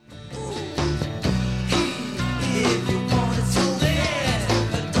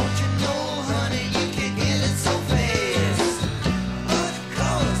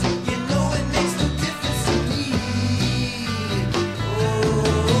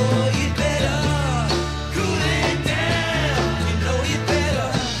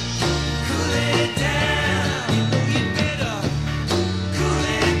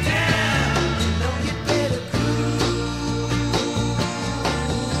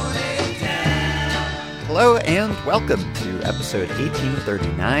Hello and welcome to episode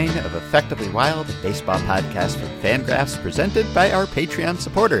 1839 of Effectively Wild, a baseball podcast from Fangraphs presented by our Patreon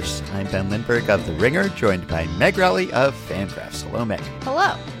supporters. I'm Ben Lindbergh of The Ringer, joined by Meg Rowley of Fangraphs. Hello, Meg.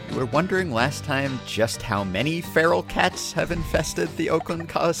 Hello. You were wondering last time just how many feral cats have infested the Oakland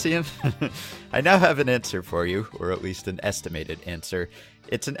Coliseum? I now have an answer for you, or at least an estimated answer.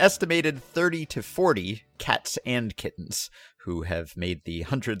 It's an estimated 30 to 40 cats and kittens who have made the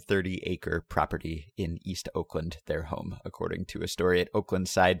 130-acre property in East Oakland their home, according to a story at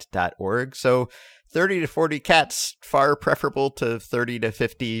oaklandside.org. So 30 to 40 cats, far preferable to 30 to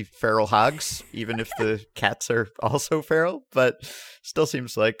 50 feral hogs, even if the cats are also feral, but still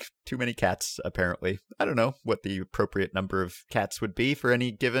seems like too many cats, apparently. I don't know what the appropriate number of cats would be for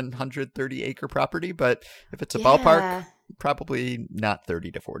any given 130-acre property, but if it's a ballpark, probably not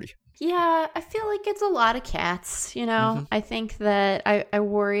 30 to 40. Yeah, I feel like it's a lot of cats, you know? Mm-hmm. I think that I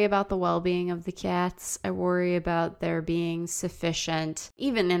worry about the well-being of the cats. I worry about there being sufficient,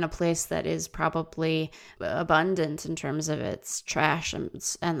 even in a place that is probably abundant in terms of its trash and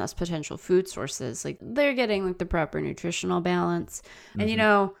thus potential food sources. Like, they're getting like the proper nutritional balance. Mm-hmm. And, you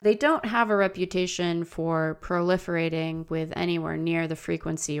know, they don't have a reputation for proliferating with anywhere near the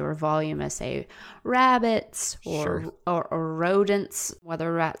frequency or volume as, say, rabbits or rodents,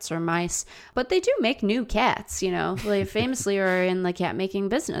 whether rats or mice, but they do make new cats, you know. They famously are in the cat making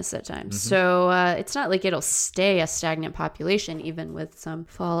business at times. Mm-hmm. So it's not like it'll stay a stagnant population, even with some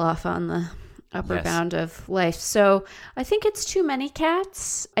fall off on the upper bound of life. So I think it's too many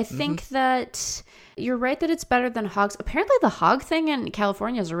cats. I think that you're right that it's better than hogs. Apparently the hog thing in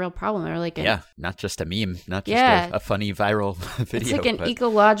California is a real problem. They're like not just a meme, not just a funny viral video. It's like an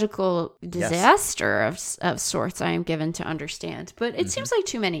ecological disaster of sorts, I am given to understand. But it seems like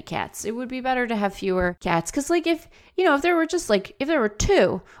too many cats. It would be better to have fewer cats. Because like if there were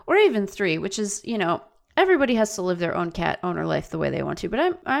two or even three, which is, you know, everybody has to live their own cat owner life the way they want to,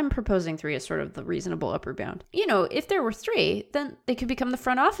 but I'm proposing 3 as sort of the reasonable upper bound. You know, if there were 3, then they could become the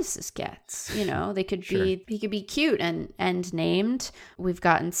front office's cats. You know, they could he could be cute and named. We've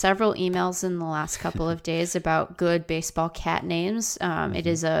gotten several emails in the last couple of days about good baseball cat names.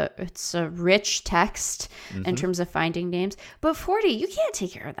 It's a rich text in terms of finding names. But 40, you can't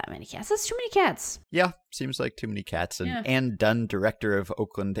take care of that many cats. That's too many cats. Yeah. Seems like too many cats. And Ann Dunn, director of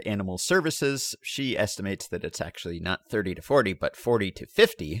Oakland Animal Services, she estimates that it's actually not 30 to 40, but 40 to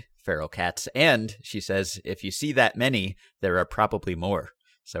 50 feral cats. And she says, if you see that many, there are probably more.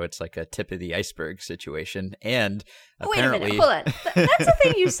 So it's like a tip of the iceberg situation. And apparently... Wait a minute, hold on. That's the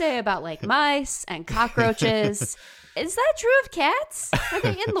thing you say about like mice and cockroaches. Is that true of cats? Are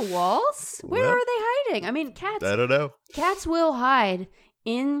they in the walls? Where are they hiding? I mean, cats... I don't know. Cats will hide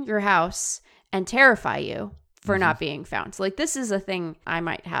in your house and terrify you for not being found. So like, this is a thing I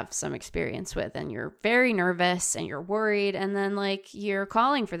might have some experience with, and you're very nervous and you're worried, and then like you're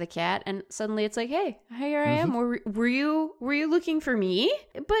calling for the cat and suddenly it's like, hey, here I am. Were you looking for me?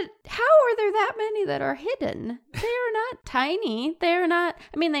 But how are there that many that are hidden? They are not tiny. They're not,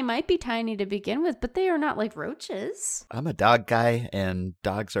 I mean, they might be tiny to begin with, but they are not like roaches. I'm a dog guy, and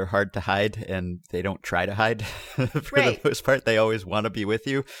dogs are hard to hide, and they don't try to hide for the most part. They always want to be with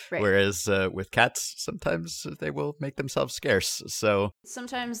you. Right. Whereas with cats, sometimes they will make themselves scarce. So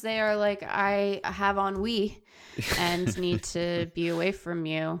sometimes they are like, I have ennui and need to be away from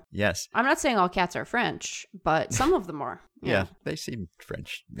you. Yes. I'm not saying all cats are French, but some of them are. Yeah, they seem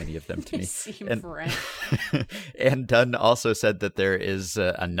French, many of them to me. They seem French. And Dunn also said that there is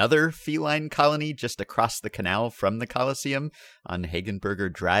another feline colony just across the canal from the Coliseum on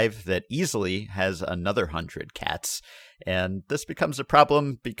Hagenberger Drive that easily has another 100 cats. And this becomes a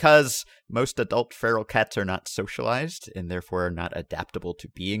problem because most adult feral cats are not socialized and therefore are not adaptable to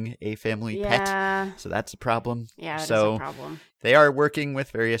being a family pet. So that's a problem. Yeah, it is a problem. They are working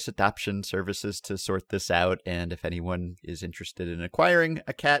with various adoption services to sort this out. And if anyone is interested in acquiring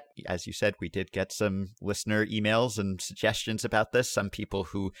a cat, as you said, we did get some listener emails and suggestions about this. Some people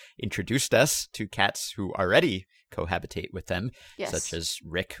who introduced us to cats who already cohabitate with them, such as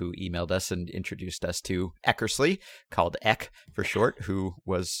Rick, who emailed us and introduced us to Eckersley, called Eck for short, who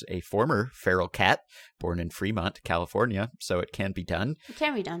was a former feral cat born in Fremont, California. So it can be done. It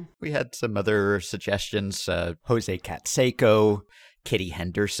can be done. We had some other suggestions, Jose Canseco, Kitty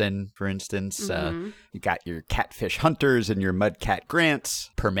Henderson, for instance. You got your Catfish Hunters and your Mudcat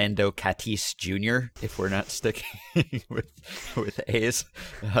Grants. Permando Catis Jr., if we're not sticking with A's.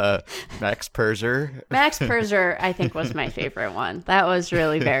 Max Perzer. Max Perzer, I think, was my favorite one. That was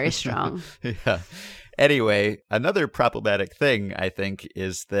really very strong. Yeah. Anyway, another problematic thing, I think,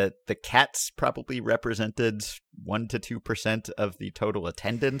 is that the Cats probably represented 1% to 2% of the total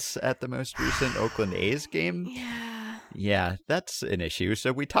attendance at the most recent Oakland A's game. Yeah, that's an issue.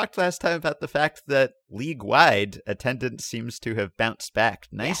 So we talked last time about the fact that league-wide attendance seems to have bounced back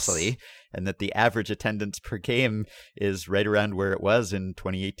nicely, and that the average attendance per game is right around where it was in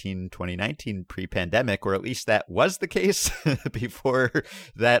 2018-2019 pre-pandemic, or at least that was the case before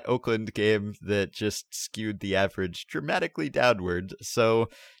that Oakland game that just skewed the average dramatically downward. So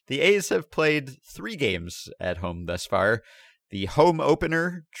the A's have played 3 games at home thus far. The home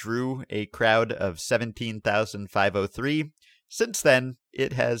opener drew a crowd of 17,503. Since then,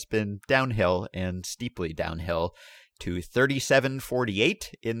 it has been downhill and steeply downhill to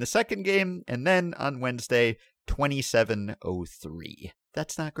 37,48 in the second game, and then on Wednesday, 27,03.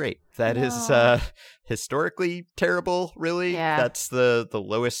 That's not great. That is historically terrible, really. Yeah. That's the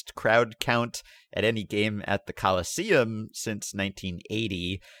lowest crowd count at any game at the Coliseum since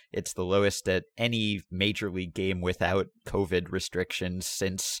 1980. It's the lowest at any major league game without COVID restrictions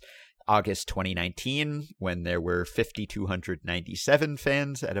since August 2019, when there were 5,297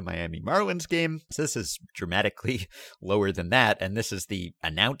 fans at a Miami Marlins game. So this is dramatically lower than that, and this is the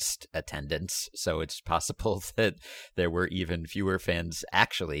announced attendance, so it's possible that there were even fewer fans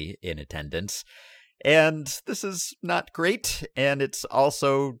actually in attendance. And this is not great, and it's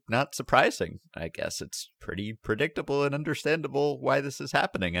also not surprising, I guess. It's pretty predictable and understandable why this is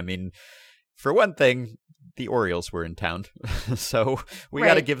happening. I mean, for one thing, the Orioles were in town, so we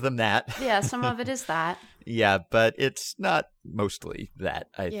got to give them that. Yeah, some of it is that. Yeah, but it's not mostly that.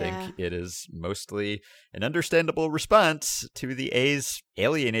 I think it is mostly an understandable response to the A's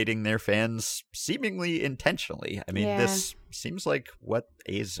alienating their fans seemingly intentionally. I mean, this seems like what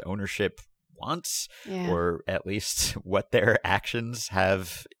A's ownership wants, or at least what their actions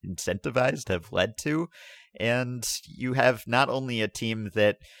have incentivized, have led to. And you have not only a team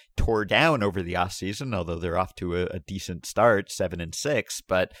that tore down over the offseason, although they're off to a decent start, 7-6,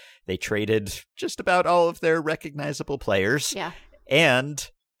 but they traded just about all of their recognizable players. Yeah. And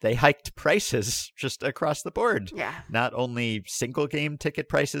they hiked prices just across the board. Yeah. Not only single game ticket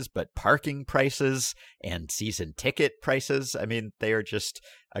prices, but parking prices and season ticket prices. I mean, they are just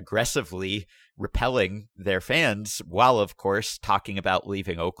aggressively repelling their fans while, of course, talking about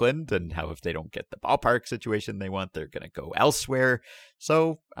leaving Oakland and how if they don't get the ballpark situation they want, they're going to go elsewhere.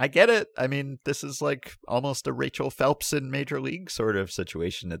 So I get it. I mean, this is like almost a Rachel Phelps in Major League sort of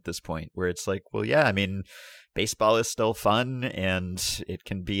situation at this point, where it's like, well, yeah, I mean, baseball is still fun, and it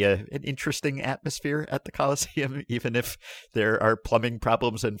can be an interesting atmosphere at the Coliseum, even if there are plumbing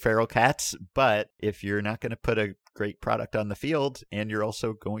problems and feral cats. But if you're not going to put a great product on the field, and you're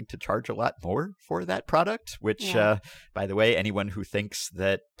also going to charge a lot more for that product, which, by the way, anyone who thinks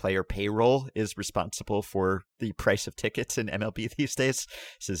that player payroll is responsible for the price of tickets in MLB these days,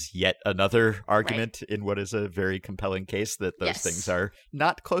 this is yet another argument in what is a very compelling case that those things are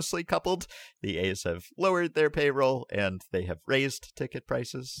not closely coupled. The A's have lowered their payroll, and they have raised ticket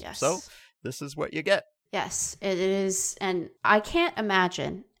prices. Yes. So this is what you get. Yes, it is. And I can't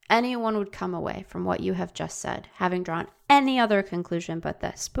imagine anyone would come away from what you have just said having drawn any other conclusion but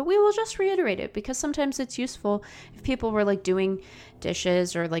this. But we will just reiterate it, because sometimes it's useful if people were like doing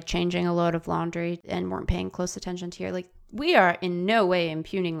dishes or like changing a load of laundry and weren't paying close attention to your, like, we are in no way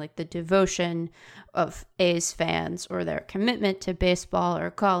impugning like the devotion of A's fans or their commitment to baseball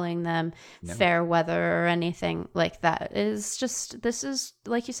or calling them fair weather or anything like that. It's just, this is,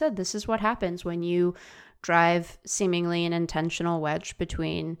 like you said, this is what happens when you drive seemingly an intentional wedge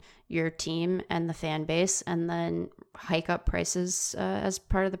between your team and the fan base, and then hike up prices as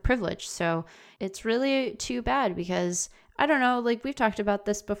part of the privilege. So it's really too bad, because I don't know, like we've talked about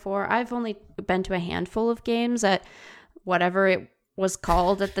this before. I've only been to a handful of games at whatever it was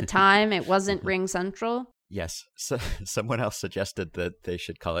called at the time. It wasn't Ring Central. Yes. So someone else suggested that they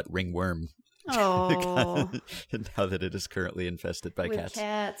should call it Ringworm. Oh, now that it is currently infested by cats.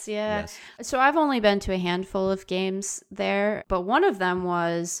 Cats, yeah. Yes. So I've only been to a handful of games there, but one of them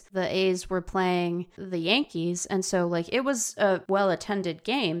was the A's were playing the Yankees, and so like it was a well-attended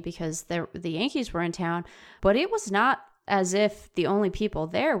game because the Yankees were in town, but it was not as if the only people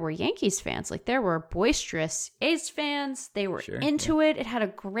there were Yankees fans. Like there were boisterous A's fans. They were into it. It had a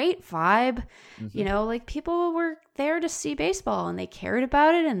great vibe. You know, like people were there to see baseball and they cared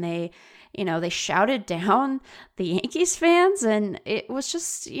about it, and they shouted down the Yankees fans, and it was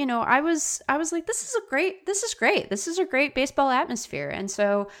just, I was like, this is great. This is a great baseball atmosphere. And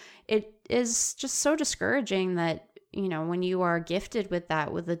so it is just so discouraging that, when you are gifted with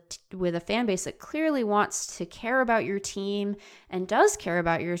that, with a fan base that clearly wants to care about your team and does care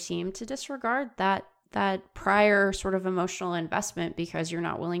about your team, to disregard that that prior sort of emotional investment because you're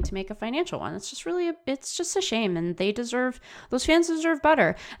not willing to make a financial one. It's just a shame, and those fans deserve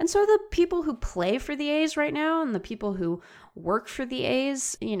better. And so the people who play for the A's right now and the people who work for the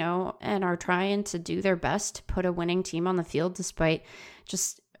A's, and are trying to do their best to put a winning team on the field despite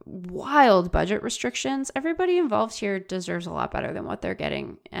just wild budget restrictions, everybody involved here deserves a lot better than what they're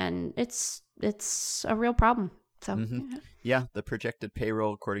getting. And it's a real problem. So Yeah, the projected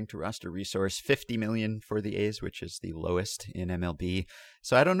payroll, according to Roster Resource, $50 million for the A's, which is the lowest in MLB.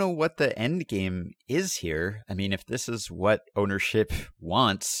 So I don't know what the end game is here. I mean, if this is what ownership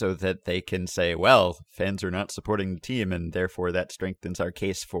wants so that they can say, well, fans are not supporting the team and therefore that strengthens our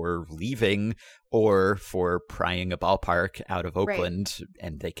case for leaving or for prying a ballpark out of Oakland, right.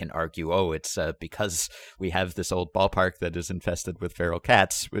 And they can argue, oh, it's because we have this old ballpark that is infested with feral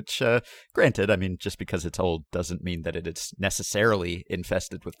cats, which, granted, I mean, just because it's old doesn't mean that it is necessarily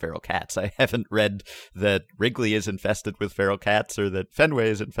infested with feral cats. I haven't read that Wrigley is infested with feral cats or that Fenway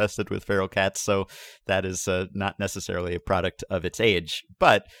is infested with feral cats, so that is not necessarily a product of its age.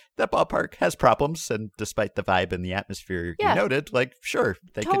 But that ballpark has problems, and despite the vibe and the atmosphere you noted, like, sure,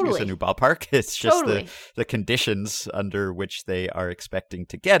 they could use a new ballpark. It's just the conditions under which they are expecting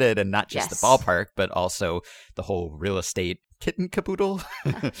to get it, and not just the ballpark, but also the whole real estate kit and caboodle.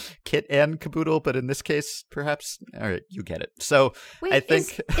 Kit and caboodle, but in this case, perhaps, all right, you get it. So wait, I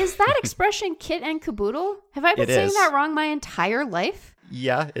think... is that expression kit and caboodle? Have I been saying that wrong my entire life?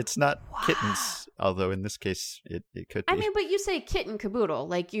 Yeah, it's not kittens, although in this case it could be. I mean, but you say kit and caboodle,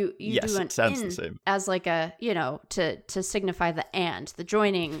 like you yes, do an it sounds in the same. As like a, to signify the and. The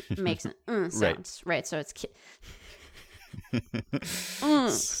joining makes an sounds, right? So it's kit.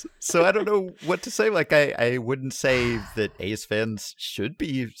 So I don't know what to say. Like, I wouldn't say that A's fans should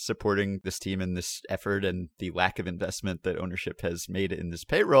be supporting this team in this effort and the lack of investment that ownership has made in this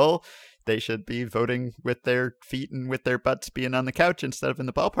payroll. They should be voting with their feet and with their butts being on the couch instead of in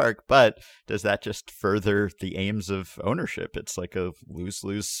the ballpark. But does that just further the aims of ownership? It's like a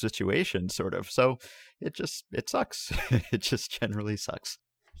lose-lose situation, sort of. So it sucks. It just generally sucks.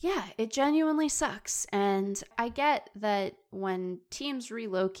 Yeah, it genuinely sucks. And I get that when teams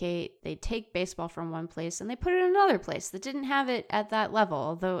relocate, they take baseball from one place and they put it in another place that didn't have it at that level.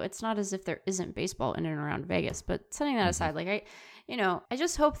 Although it's not as if there isn't baseball in and around Vegas. But setting that aside, like I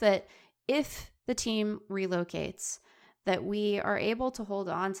just hope that if the team relocates, that we are able to hold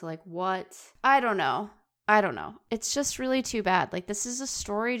on to I don't know. It's just really too bad. Like, this is a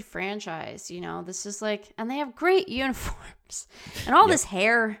storied franchise, this is and they have great uniforms and all this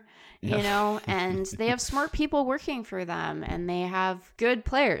hair, and they have smart people working for them, and they have good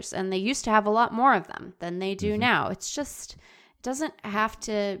players, and they used to have a lot more of them than they do now. It's just, it doesn't have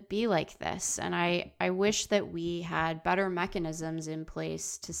to be like this. And I wish that we had better mechanisms in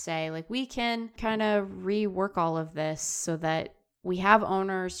place to say, we can kind of rework all of this so that we have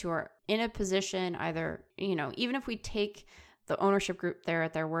owners who are in a position either, even if we take the ownership group there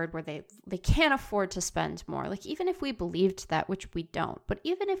at their word where they can't afford to spend more, even if we believed that, which we don't, but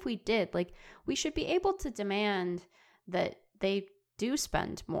even if we did, we should be able to demand that they do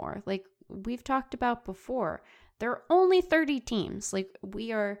spend more. Like we've talked about before, there are only 30 teams.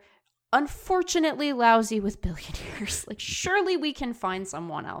 We are unfortunately lousy with billionaires. Surely we can find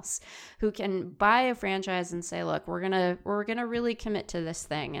someone else who can buy a franchise and say, look, we're gonna really commit to this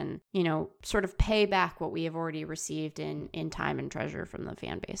thing and sort of pay back what we have already received in time and treasure from the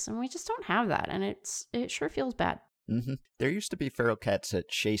fan base. And we just don't have that, and it sure feels bad. There used to be feral cats at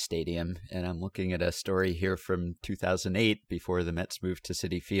Shea Stadium, and I'm looking at a story here from 2008 before the Mets moved to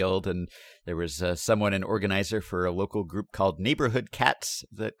Citi Field, and there was an organizer for a local group called Neighborhood Cats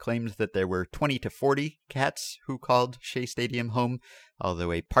that claimed that there were 20 to 40 cats who called Shea Stadium home,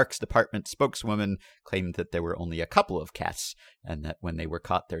 although a Parks Department spokeswoman claimed that there were only a couple of cats and that when they were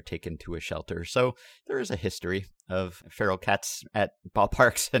caught, they're taken to a shelter. So there is a history of feral cats at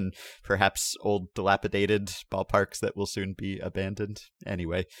ballparks and perhaps old dilapidated ballparks that will soon be abandoned.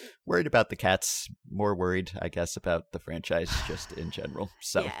 Anyway, worried about the cats, more worried, I guess, about the franchise just in general.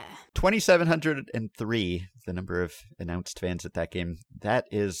 So 2,703, the number of announced fans at that game, that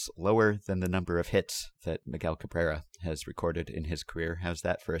is lower than the number of hits that Miguel Cabrera has recorded in his career. How's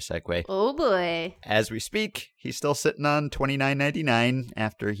that for a segue? Oh boy. As we speak, he's still sitting on $29.99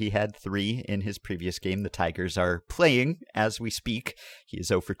 after he had 3 in his previous game. The Tigers are playing as we speak. He is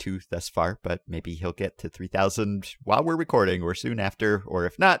 0 for 2 thus far, but maybe he'll get to 3,000 while we're recording or soon after, or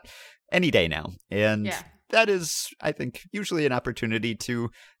if not, any day now. And that is, I think, usually an opportunity to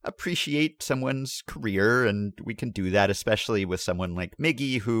appreciate someone's career, and we can do that, especially with someone like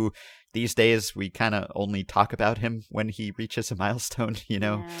Miggy, who these days we kind of only talk about him when he reaches a milestone,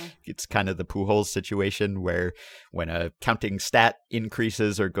 Yeah. It's kind of the Pujols situation where when a counting stat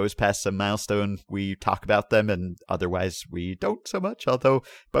increases or goes past some milestone, we talk about them, and otherwise we don't so much, although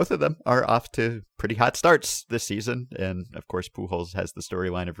both of them are off to pretty hot starts this season. And of course, Pujols has the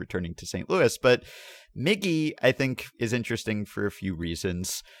storyline of returning to St. Louis, but Miggy, I think, is interesting for a few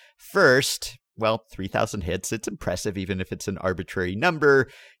reasons. First, well, 3,000 hits, it's impressive even if it's an arbitrary number.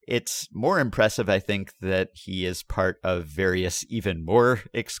 It's more impressive, I think, that he is part of various even more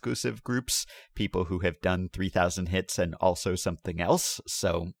exclusive groups, people who have done 3,000 hits and also something else.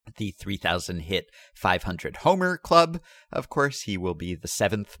 So the 3,000 hit 500 homer club, of course, he will be the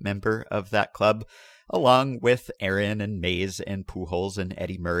 7th member of that club, along with Aaron and Mays and Pujols and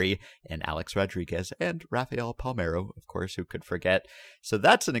Eddie Murray and Alex Rodriguez and Rafael Palmeiro, of course, who could forget. So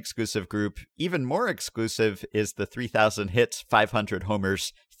that's an exclusive group. Even more exclusive is the 3,000 hits, 500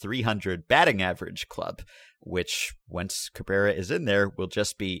 homers, 300 batting average club, which once Cabrera is in there will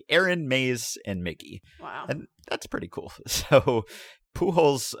just be Aaron, Mays, and Miggy. Wow. And that's pretty cool. So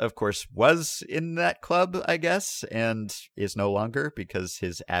Pujols, of course, was in that club, I guess, and is no longer because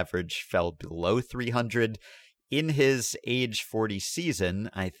his average fell below 300 in his age 40 season,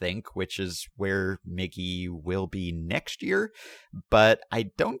 I think, which is where Miggy will be next year. But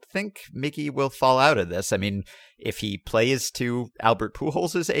I don't think Miggy will fall out of this. I mean, if he plays to Albert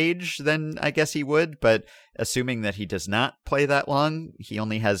Pujols' age, then I guess he would. But assuming that he does not play that long, he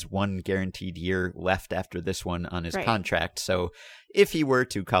only has one guaranteed year left after this one on his contract. So if he were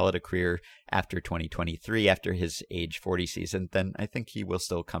to call it a career after 2023, after his age 40 season, then I think he will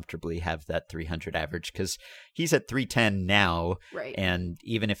still comfortably have that 300 average because he's at 310 now. Right. And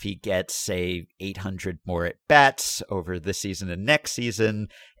even if he gets, say, 800 more at bats over this season and next season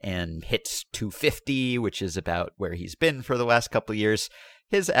and hits 250, which is about where he's been for the last couple of years,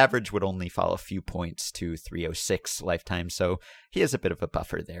 his average would only fall a few points to 306 lifetime, so he has a bit of a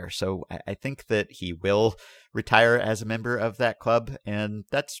buffer there. So I think that he will retire as a member of that club, and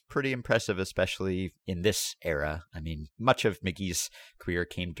that's pretty impressive, especially in this era. I mean, much of Miggy's career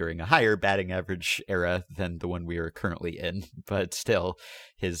came during a higher batting average era than the one we are currently in, but still,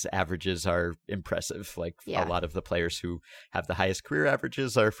 his averages are impressive. Like a lot of the players who have the highest career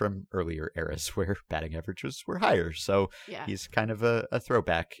averages are from earlier eras where batting averages were higher. So he's kind of a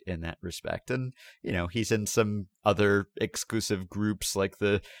throwback in that respect. And, he's in some other exclusive groups like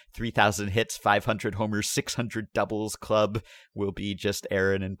the 3,000 hits, 500 homers, 600 doubles club will be just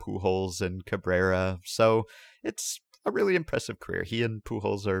Aaron and Pujols and Cabrera. So it's a really impressive career. He and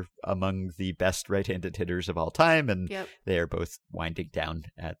Pujols are among the best right-handed hitters of all time, and they are both winding down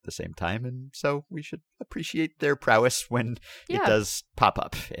at the same time. And so we should appreciate their prowess when it does pop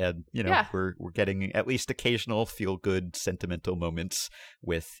up. And, we're getting at least occasional feel-good, sentimental moments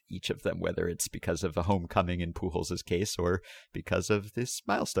with each of them, whether it's because of a homecoming in Pujols' case or because of this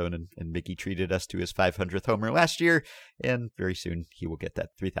milestone. And Miggy treated us to his 500th homer last year, and very soon he will get that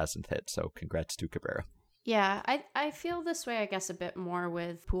 3,000th hit. So congrats to Cabrera. Yeah, I feel this way, I guess, a bit more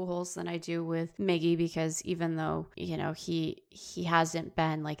with Pujols than I do with Miggy, because even though, he hasn't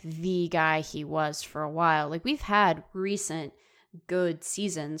been like the guy he was for a while, like we've had recent good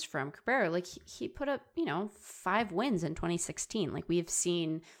seasons from Cabrera. Like he put up, 5 wins in 2016. Like we've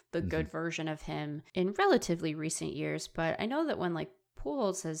seen the good version of him in relatively recent years. But I know that when like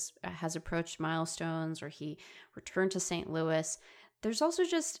Pujols has approached milestones or he returned to St. Louis, there's also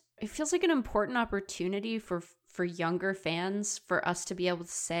just, it feels like an important opportunity for younger fans for us to be able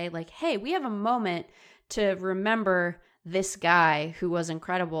to say like, hey, we have a moment to remember this guy who was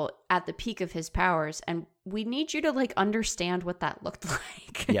incredible at the peak of his powers, and we need you to like understand what that looked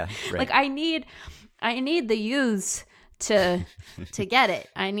like. Yeah, right. Like I need the youths to get it.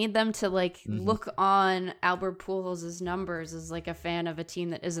 I need them to like look on Albert Pujols' numbers as like a fan of a team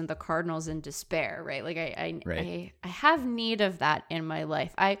that isn't the Cardinals in despair, right? Like I have need of that in my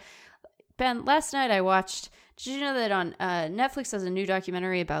life. Ben, last night I watched, did you know that on Netflix has a new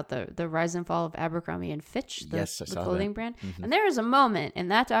documentary about the rise and fall of Abercrombie and Fitch, the clothing brand? And there is a moment in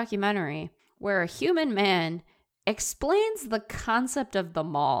that documentary where a human man explains the concept of the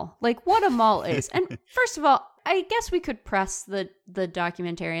mall, like what a mall is. And first of all, I guess we could press the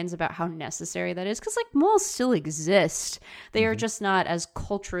documentarians about how necessary that is, because like malls still exist. They are just not as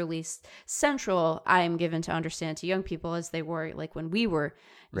culturally central, I am given to understand, to young people as they were like when we were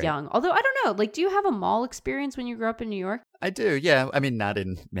Right. young. Although I don't know, like, do you have a mall experience when you grew up in New York? I do, yeah. I mean, not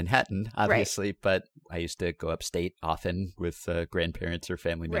in Manhattan, Right. obviously, but I used to go upstate often with grandparents or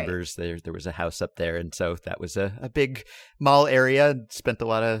family Right. members. There was a house up there, and so that was a big mall area. Spent a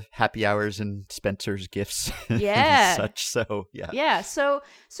lot of happy hours in Spencer's Gifts Yeah. and such. So, yeah. Yeah, so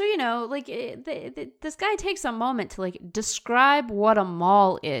you know, like this guy takes a moment to like describe what a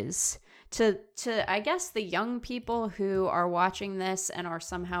mall is to I guess the young people who are watching this and are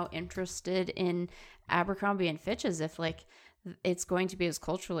somehow interested in Abercrombie and Fitch, as if like it's going to be as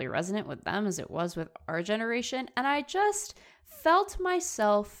culturally resonant with them as it was with our generation. And I just felt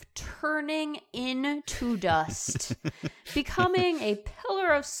myself turning into dust, becoming a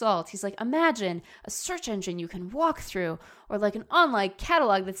pillar of salt. He's like, imagine a search engine you can walk through, or like an online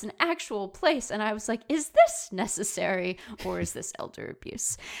catalog that's an actual place. And I was like, is this necessary, or is this elder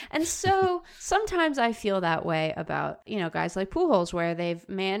abuse? And so sometimes I feel that way about, you know, guys like Pujols, where they've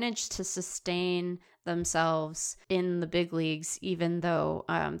managed to sustain themselves in the big leagues, even though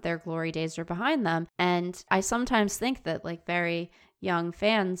their glory days are behind them. And I sometimes think that like very young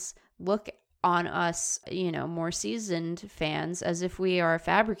fans look on us, you know, more seasoned fans as if we are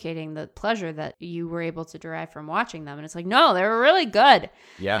fabricating the pleasure that you were able to derive from watching them. And it's like, no, they were really good.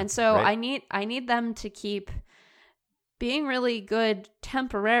 Yeah. And so right. I need them to keep being really good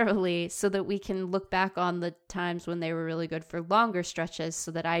temporarily so that we can look back on the times when they were really good for longer stretches, so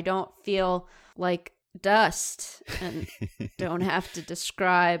that I don't feel like dust and don't have to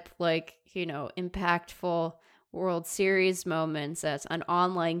describe like, you know, impactful World Series moments as an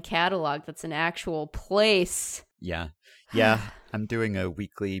online catalog that's an actual place. Yeah. Yeah. I'm doing a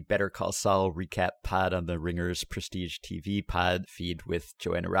weekly Better Call Saul recap pod on the Ringer's Prestige TV pod feed with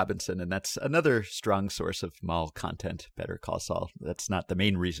Joanna Robinson, and that's another strong source of mall content, Better Call Saul. That's not the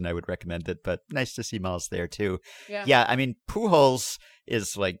main reason I would recommend it, but nice to see malls there too. Yeah, I mean, Pujols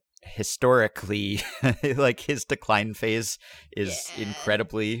is like historically like his decline phase is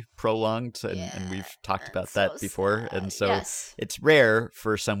incredibly prolonged, and we've talked about that before. Sad. And so it's rare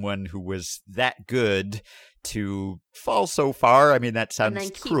for someone who was that good to fall so far. I mean, that sounds and then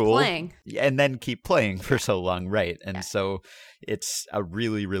keep cruel. Playing. And then keep playing for so long, right? And so it's a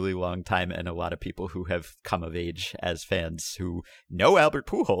really, really long time, and a lot of people who have come of age as fans who know Albert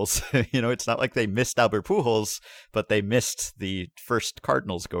Pujols. You know, it's not like they missed Albert Pujols, but they missed the first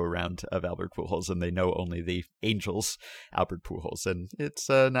Cardinals go-around of Albert Pujols, and they know only the Angels Albert Pujols, and it's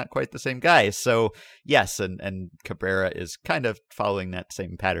not quite the same guy. So yes, and Cabrera is kind of following that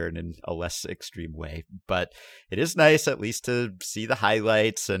same pattern in a less extreme way, but it is nice at least to see the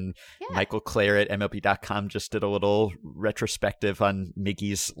highlights. And Michael Clare at MLB.com just did a little retrospective on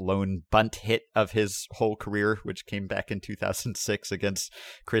Miggy's lone bunt hit of his whole career, which came back in 2006 against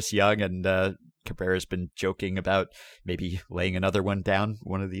Chris Young. And Cabrera's been joking about maybe laying another one down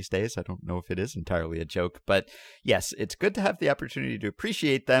one of these days. I don't know if it is entirely a joke, but yes, it's good to have the opportunity to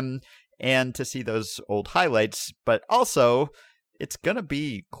appreciate them and to see those old highlights. But also, it's going to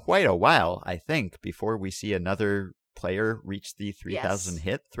be quite a while, I think, before we see another player reach the 3,000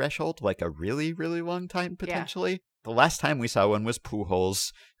 hit threshold, like a really, really long time potentially. The last time we saw one was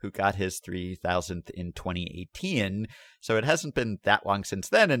Pujols, who got his 3,000th in 2018. So it hasn't been that long since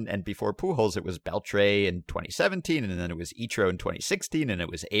then. And before Pujols, it was Beltre in 2017, and then it was Ichiro in 2016, and it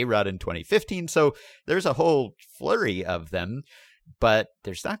was A-Rod in 2015. So there's a whole flurry of them, but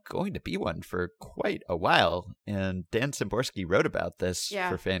there's not going to be one for quite a while. And Dan Szymborski wrote about this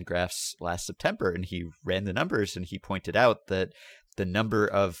for Fangraphs last September, and he ran the numbers, and he pointed out that the number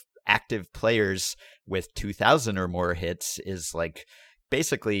of active players with 2,000 or more hits is like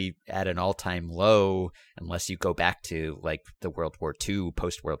basically at an all-time low, unless you go back to like the World War II,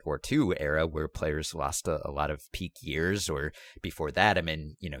 post-World War II era, where players lost a lot of peak years. Or before that, I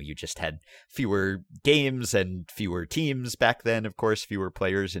mean, you know, you just had fewer games and fewer teams back then, of course, fewer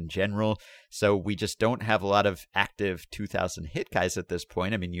players in general. So we just don't have a lot of active 2,000 hit guys at this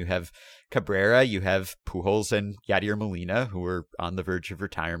point. I mean, you have Cabrera, you have Pujols and Yadier Molina, who are on the verge of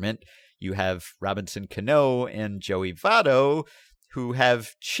retirement. You have Robinson Cano and Joey Votto, who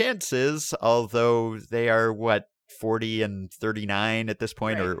have chances, although they are, 40 and 39 at this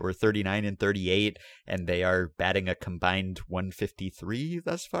point, or 39 and 38, and they are batting a combined 153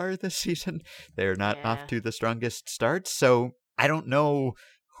 thus far this season. They're not off to the strongest starts, so I don't know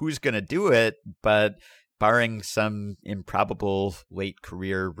who's going to do it, but barring some improbable late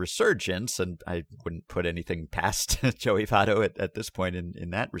career resurgence, and I wouldn't put anything past Joey Votto at this point in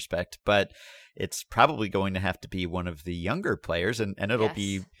that respect, but it's probably going to have to be one of the younger players, and it'll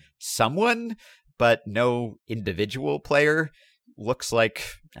be someone, but no individual player looks like,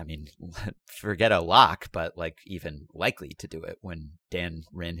 I mean, forget a lock, but like even likely to do it. When Dan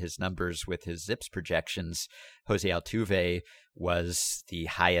ran his numbers with his Zips projections, Jose Altuve was the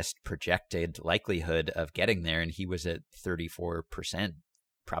highest projected likelihood of getting there, and he was at 34%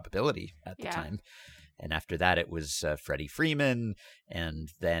 probability at the time. And after that, it was Freddie Freeman, and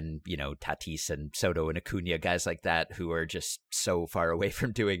then, Tatis and Soto and Acuna, guys like that who are just so far away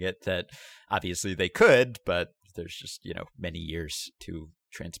from doing it that obviously they could, but there's just, many years to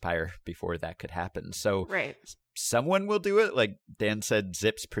transpire before that could happen. So someone will do it. Like Dan said,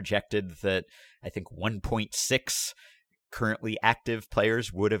 Zips projected that I think 1.6 currently active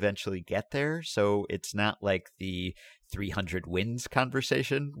players would eventually get there. So it's not like the 300 wins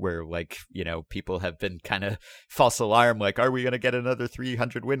conversation where people have been kind of false alarm, like, are we going to get another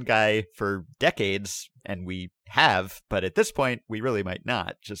 300 win guy for decades? And we have, but at this point we really might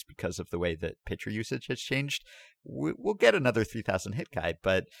not, just because of the way that pitcher usage has changed. We'll get another 3,000 hit guy,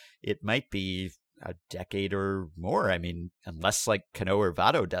 but it might be a decade or more. I mean, unless like Cano or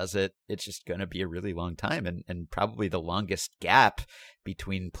Votto does it, it's just going to be a really long time, and probably the longest gap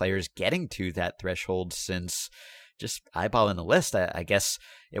between players getting to that threshold since, just eyeballing the list, I guess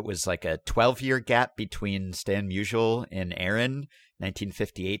it was like a 12-year gap between Stan Musial and Aaron,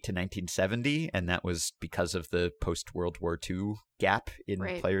 1958 to 1970, and that was because of the post-World War II gap in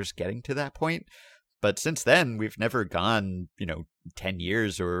players getting to that point. But since then, we've never gone, 10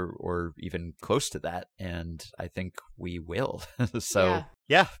 years or even close to that. And I think we will. So,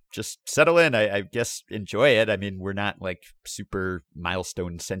 yeah, just settle in. I guess enjoy it. I mean, we're not like super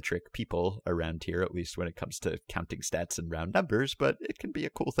milestone-centric people around here, at least when it comes to counting stats and round numbers. But it can be a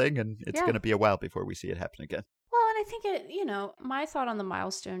cool thing, and it's going to be a while before we see it happen again. Well, and I think my thought on the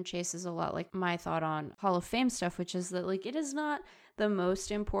milestone chase is a lot like my thought on Hall of Fame stuff, which is that like it is not the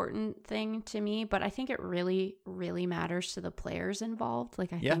most important thing to me, but I think it really, really matters to the players involved.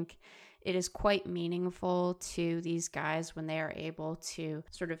 Like I think it is quite meaningful to these guys when they are able to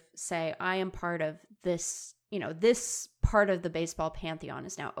sort of say, I am part of this, this part of the baseball pantheon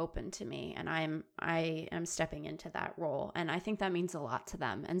is now open to me, and I am stepping into that role. And I think that means a lot to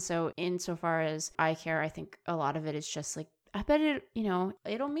them. And so insofar as I care, I think a lot of it is just like, I bet it,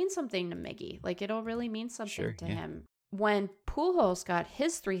 it'll mean something to Miggy. Like it'll really mean something to him. When Pujols got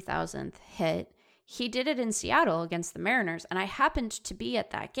his 3,000th hit, he did it in Seattle against the Mariners, and I happened to be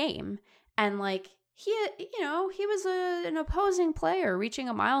at that game. And like he was an opposing player reaching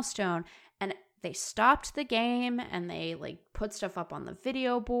a milestone, and they stopped the game and they like put stuff up on the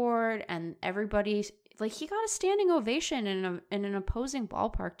video board, and everybody like he got a standing ovation in an opposing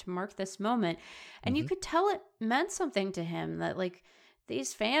ballpark to mark this moment, and you could tell it meant something to him that like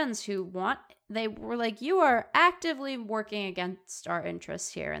these fans they were like, you are actively working against our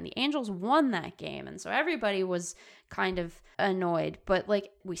interests here. And the Angels won that game. And so everybody was kind of annoyed. But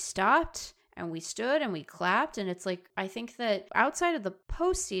like we stopped and we stood and we clapped. And it's like, I think that outside of the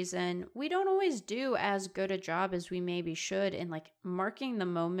postseason, we don't always do as good a job as we maybe should in like marking the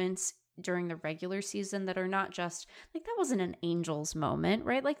moments during the regular season that are not just like, that wasn't an Angels moment,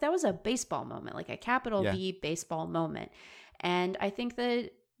 right? Like that was a baseball moment, like a capital V baseball moment. And I think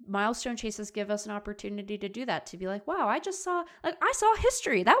that milestone chases give us an opportunity to do that, to be like, wow, I saw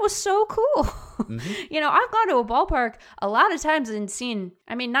history. That was so cool. I've gone to a ballpark a lot of times and seen,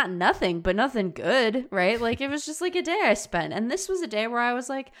 I mean, not nothing, but nothing good, right? Like it was just like a day I spent. And this was a day where I was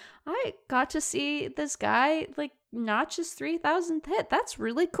like, I got to see this guy like notch his 3,000th hit. That's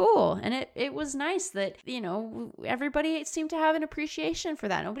really cool. And it was nice that, everybody seemed to have an appreciation for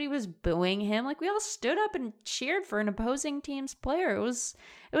that. Nobody was booing him. Like we all stood up and cheered for an opposing team's player. It was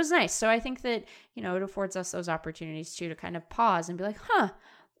nice. So I think that, it affords us those opportunities too, to kind of pause and be like,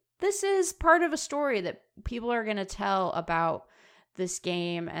 this is part of a story that people are going to tell about this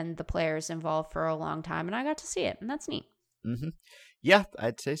game and the players involved for a long time. And I got to see it, and that's neat. Mm-hmm. Yeah,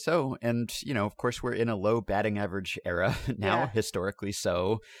 I'd say so. And, of course, we're in a low batting average era now, historically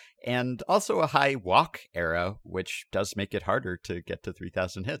so, and also a high walk era, which does make it harder to get to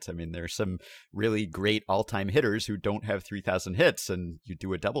 3,000 hits. I mean, there's some really great all-time hitters who don't have 3,000 hits, and you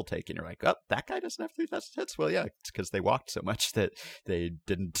do a double take and you're like, oh, that guy doesn't have 3,000 hits? Well, yeah, it's because they walked so much that they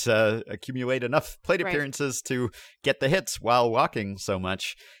didn't accumulate enough plate appearances to get the hits while walking so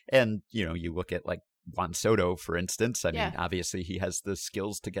much. And, you look at like Juan Soto, for instance. I mean, obviously he has the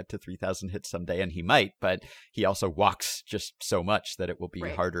skills to get to 3,000 hits someday, and he might, but he also walks just so much that it will be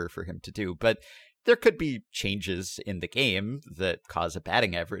harder for him to do. But there could be changes in the game that cause a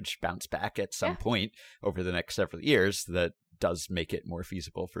batting average bounce back at some point over the next several years that does make it more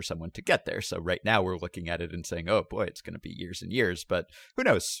feasible for someone to get there. So right now we're looking at it and saying, oh boy, it's going to be years and years, but who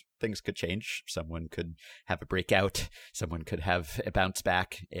knows? things could change. Someone could have a breakout, someone could have a bounce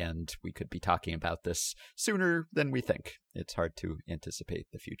back, and we could be talking about this sooner than we think. It's hard to anticipate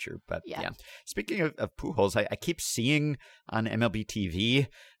the future. But yeah. Speaking of Pujols, I keep seeing on MLB TV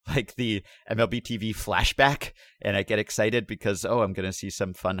like the MLB TV flashback, and I get excited because, I'm going to see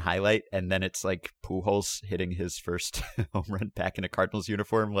some fun highlight. And then it's like Pujols hitting his first home run back in a Cardinals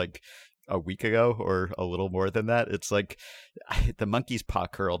uniform like a week ago or a little more than that. It's like the monkey's paw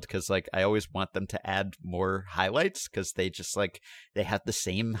curled because like I always want them to add more highlights because they just like they have the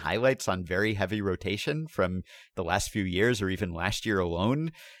same highlights on very heavy rotation from the last few years or even last year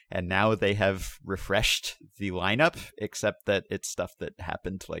alone. And now they have refreshed the lineup, except that it's stuff that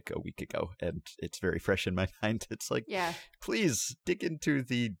happened like a week ago and it's very fresh in my mind. It's like, please dig into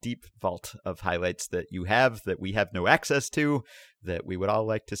the deep vault of highlights that you have that we have no access to, that we would all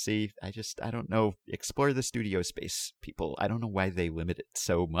like to see. I don't know. Explore the studio space, people. I don't know why they limit it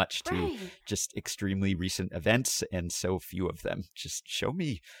so much to just extremely recent events and so few of them. Just show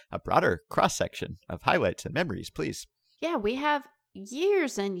me a broader cross-section of highlights and memories, please. Yeah, we have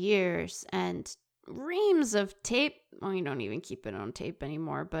years and years and reams of tape. Well, we don't even keep it on tape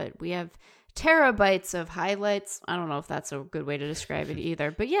anymore, but we have terabytes of highlights. I don't know if that's a good way to describe it either.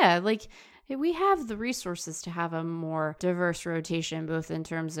 But yeah, like we have the resources to have a more diverse rotation, both in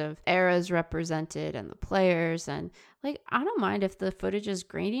terms of eras represented and the players. And like, I don't mind if the footage is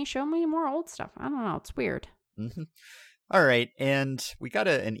grainy. Show me more old stuff. I don't know. It's weird. Mm-hmm. All right, and we got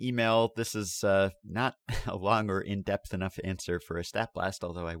an email. This is not a long or in-depth enough answer for a Stat Blast,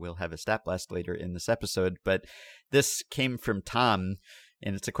 although I will have a Stat Blast later in this episode. But this came from Tom,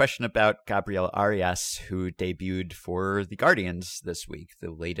 and it's a question about Gabriel Arias, who debuted for the Guardians this week,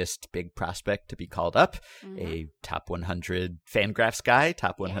 the latest big prospect to be called up, a top 100 Fangraphs guy,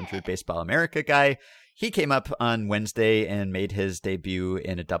 top 100 Baseball America guy. He came up on Wednesday and made his debut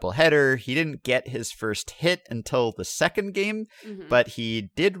in a doubleheader. He didn't get his first hit until the second game, but he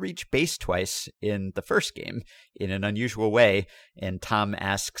did reach base twice in the first game in an unusual way. And Tom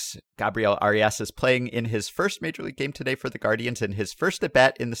asks, Gabriel Arias is playing in his first Major League game today for the Guardians. In his first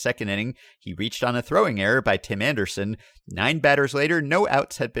at-bat in the second inning, he reached on a throwing error by Tim Anderson. 9 batters later, no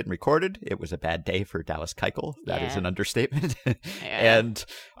outs had been recorded. It was a bad day for Dallas Keuchel. That is an understatement. And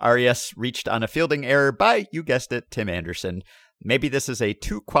Arias reached on a fielding error by, you guessed it, Tim Anderson. Maybe this is a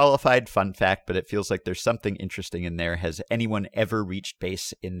too qualified fun fact, but it feels like there's something interesting in there. Has anyone ever reached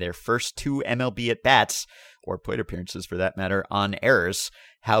base in their first 2 MLB at-bats, or plate appearances for that matter, on errors?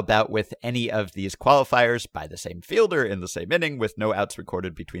 How about with any of these qualifiers by the same fielder in the same inning with no outs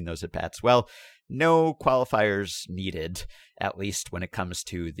recorded between those at-bats? Well, no qualifiers needed, at least when it comes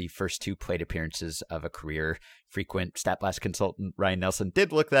to the first 2 plate appearances of a career. Frequent StatBlast consultant Ryan Nelson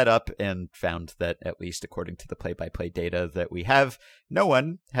did look that up and found that, at least according to the play-by-play data that we have, no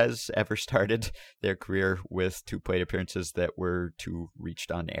one has ever started their career with 2 plate appearances that were 2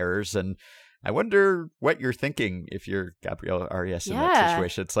 reached on errors. And I wonder what you're thinking if you're Gabriel Arias in that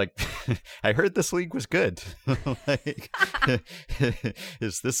situation. It's like, I heard this league was good. Like,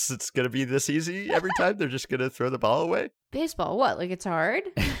 it's going to be this easy every time? They're just going to throw the ball away? Baseball, what? Like it's hard?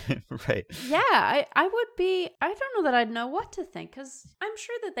 Right. Yeah, I would be, I don't know that I'd know what to think, because I'm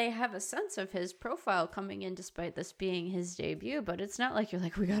sure that they have a sense of his profile coming in despite this being his debut, but it's not like you're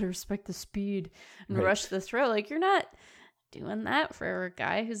like, we got to respect the speed and rush the throw. Like, you're not doing that for a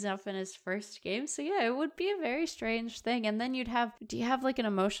guy who's up in his first game. So yeah, it would be a very strange thing. And then do you have like an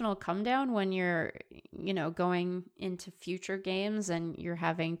emotional come down when you're, going into future games and you're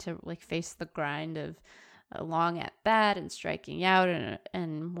having to like face the grind of a long at bat and striking out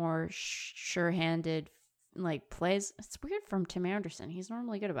and more sure-handed like plays? It's weird from Tim Anderson. He's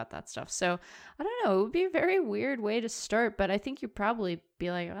normally good about that stuff. So I don't know. It would be a very weird way to start, but I think you'd probably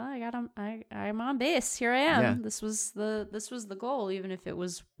be like, "Oh, I'm on base. Here I am. Yeah. This was the goal, even if it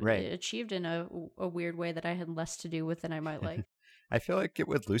was achieved in a weird way that I had less to do with than I might like." I feel like it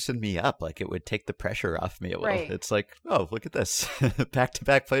would loosen me up. Like it would take the pressure off me a little. Right. It's like, oh, look at this.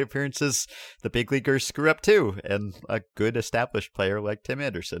 Back-to-back plate appearances. The big leaguers screw up too. And a good established player like Tim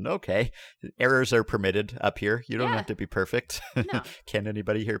Anderson. Okay. Errors are permitted up here. You don't have to be perfect. No. Can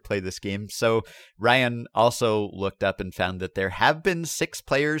anybody here play this game? So Ryan also looked up and found that there have been 6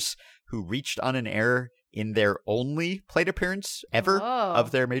 players who reached on an error in their only plate appearance ever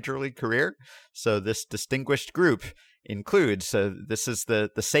of their major league career. So this distinguished group includes, so this is the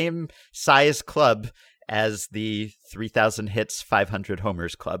same size club as the 3,000 hits, 500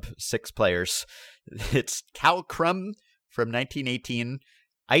 homers club, 6 players. It's Cal Crum from 1918,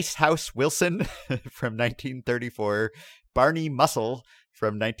 Icehouse Wilson from 1934, Barney Muscle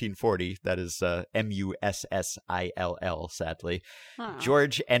from 1940. That is Mussill, sadly. Huh.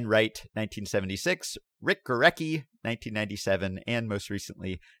 George Enright, 1976. Rick Gorecki, 1997. And most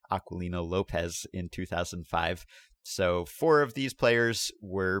recently, Aquilino Lopez in 2005. So 4 of these players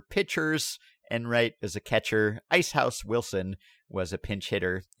were pitchers. Enright is a catcher. Icehouse Wilson was a pinch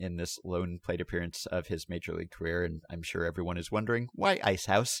hitter in this lone plate appearance of his major league career. And I'm sure everyone is wondering why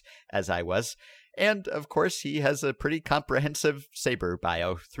Icehouse, as I was. And of course, he has a pretty comprehensive SABR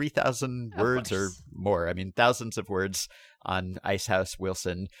bio, 3,000 words or more. I mean, thousands of words on Icehouse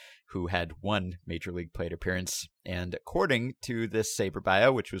Wilson, who had 1 major league plate appearance. And according to this SABR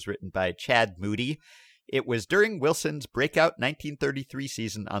bio, which was written by Chad Moody, it was during Wilson's breakout 1933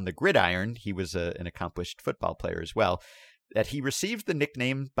 season on the gridiron, he was an accomplished football player as well, that he received the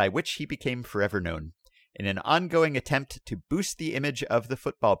nickname by which he became forever known. In an ongoing attempt to boost the image of the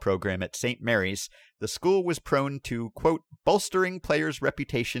football program at St. Mary's, the school was prone to, quote, bolstering players'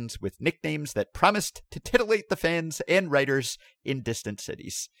 reputations with nicknames that promised to titillate the fans and writers in distant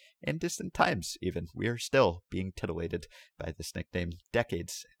cities. And distant times, even. We are still being titillated by this nickname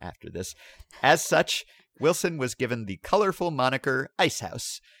decades after this. As such, Wilson was given the colorful moniker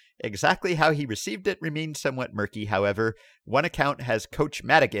Icehouse. Exactly how he received it remains somewhat murky, however. One account has Coach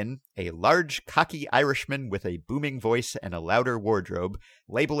Madigan, a large, cocky Irishman with a booming voice and a louder wardrobe,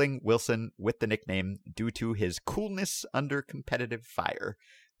 labeling Wilson with the nickname due to his coolness under competitive fire,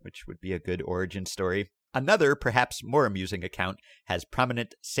 which would be a good origin story. Another, perhaps more amusing account has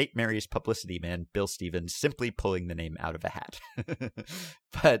prominent St. Mary's publicity man Bill Stevens simply pulling the name out of a hat.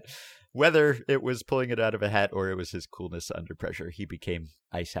 But whether it was pulling it out of a hat or it was his coolness under pressure, he became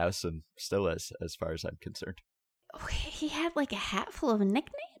Icehouse and still is, as far as I'm concerned. Oh, he had like a hat full of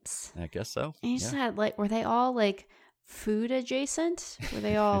nicknames? I guess so. And he just had like, were they all like food adjacent? Were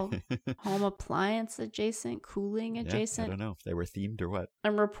they all home appliance adjacent, cooling adjacent? I don't know if they were themed or what.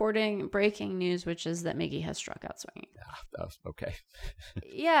 I'm reporting breaking news, which is that Miggy has struck out swinging. Oh, okay.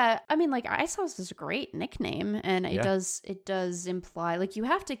 Yeah, I mean, like Icehouse is a great nickname, and it does imply like you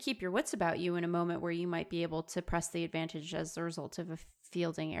have to keep your wits about you in a moment where you might be able to press the advantage as the result of a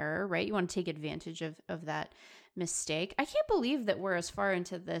fielding error, right? You want to take advantage of that mistake. I can't believe that we're as far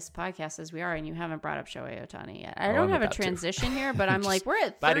into this podcast as we are, and you haven't brought up Shohei Ohtani yet. I don't have a transition here, but I'm like, we're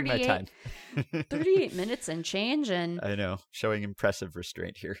at 38 minutes and change, and I know, showing impressive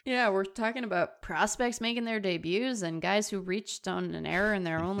restraint here. Yeah, we're talking about prospects making their debuts and guys who reached on an error in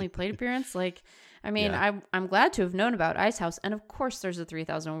their only plate appearance. Like, I mean, I'm glad to have known about Icehouse, and of course, there's a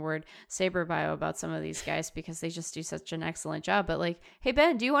 3,000 word SABR bio about some of these guys because they just do such an excellent job. But like, hey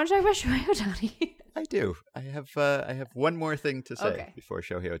Ben, do you want to talk about Shohei Ohtani? I do. I have one more thing to say before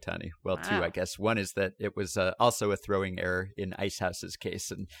Shohei Ohtani. Well, two, I guess. One is that it was also a throwing error in Icehouse's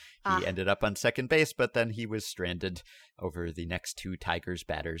case, and he ended up on second base, but then he was stranded over the next 2 Tigers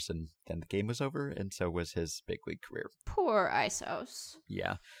batters, and then the game was over, and so was his big league career. Poor Icehouse.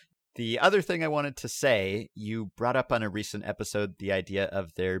 Yeah. The other thing I wanted to say, you brought up on a recent episode the idea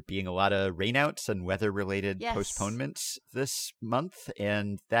of there being a lot of rainouts and weather-related postponements this month,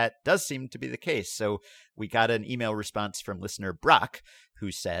 and that does seem to be the case. So we got an email response from listener Brock,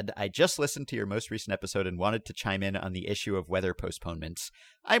 who said, I just listened to your most recent episode and wanted to chime in on the issue of weather postponements.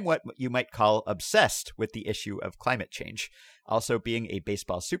 I'm what you might call obsessed with the issue of climate change. Also, being a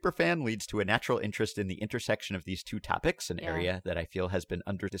baseball superfan leads to a natural interest in the intersection of these two topics, an area that I feel has been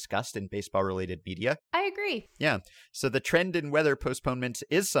under-discussed in baseball-related media. I agree. Yeah. So the trend in weather postponements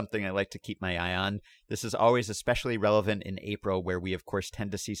is something I like to keep my eye on. This is always especially relevant in April, where we, of course,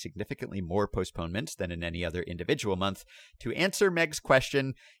 tend to see significantly more postponements than in any other individual month. To answer Meg's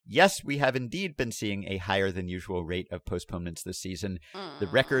question, yes, we have indeed been seeing a higher than usual rate of postponements this season. The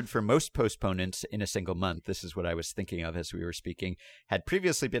record for most postponements in a single month, this is what I was thinking of as we were speaking, had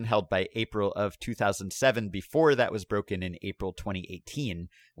previously been held by April of 2007. Before that was broken in April 2018,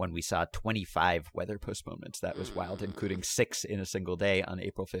 when we saw 25 weather postponements. That was wild, including 6 in a single day on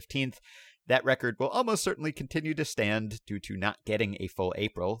April 15th. That record will almost certainly continue to stand due to not getting a full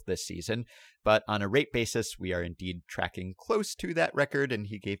April this season, but on a rate basis, we are indeed tracking close to that record, and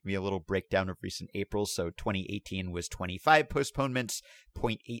he gave me a little breakdown of recent Aprils. So 2018 was 25 postponements,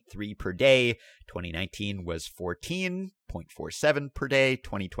 0.83 per day. 2019 was 14, 0.47 per day.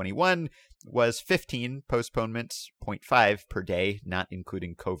 2021 was 15 postponements, 0.5 per day, not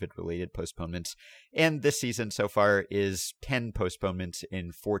including COVID-related postponements. And this season so far is 10 postponements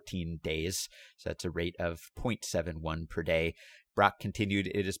in 14 days. So that's a rate of 0.71 per day. Brock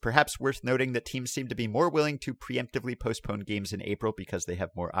continued, it is perhaps worth noting that teams seem to be more willing to preemptively postpone games in April because they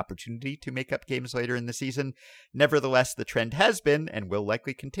have more opportunity to make up games later in the season. Nevertheless, the trend has been, and will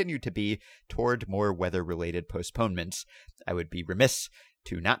likely continue to be, toward more weather-related postponements. I would be remiss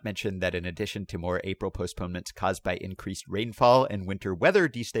to not mention that in addition to more April postponements caused by increased rainfall and winter weather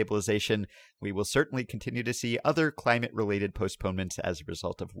destabilization, we will certainly continue to see other climate-related postponements as a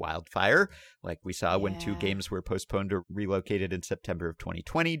result of wildfire, like we saw when 2 games were postponed or relocated in September of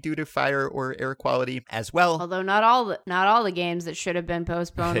 2020 due to fire or air quality as well. Although not all the games that should have been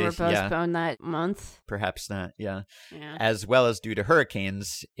postponed were postponed that month. Perhaps not, yeah. As well as due to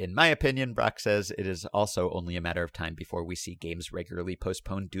hurricanes. In my opinion, Brock says it is also only a matter of time before we see games regularly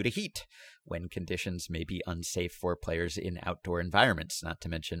postponed due to heat, when conditions may be unsafe for players in outdoor environments, not to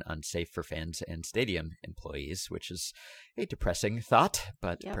mention unsafe for fans and stadium employees, which is a depressing thought,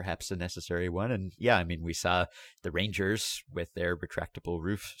 but perhaps a necessary one. And yeah, I mean, we saw the Rangers with their retractable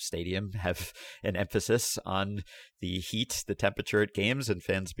roof stadium have an emphasis on the heat, the temperature at games, and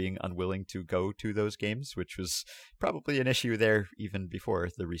fans being unwilling to go to those games, which was probably an issue there even before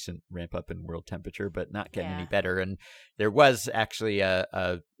the recent ramp up in world temperature, but not getting any better. And there was actually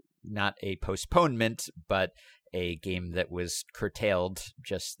not a postponement, but a game that was curtailed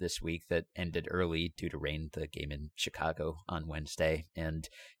just this week that ended early due to rain, the game in Chicago on Wednesday. And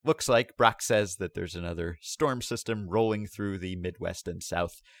looks like Brock says that there's another storm system rolling through the Midwest and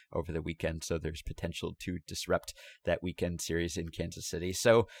South over the weekend, so there's potential to disrupt that weekend series in Kansas City.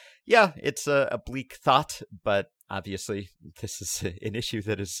 So yeah, it's a bleak thought, but obviously, this is an issue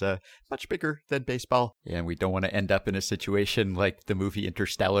that is much bigger than baseball. And we don't want to end up in a situation like the movie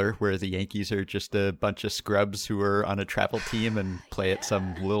Interstellar, where the Yankees are just a bunch of scrubs who are on a travel team and play at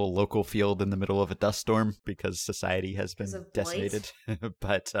some little local field in the middle of a dust storm because society has been decimated.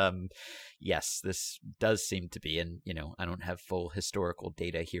 But yes, this does seem to be, and I don't have full historical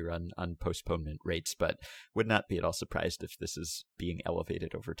data here on postponement rates, but would not be at all surprised if this is being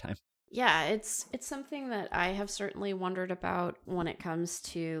elevated over time. Yeah, it's something that I have certainly wondered about when it comes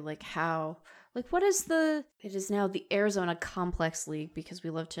to what is it is now the Arizona Complex League, because we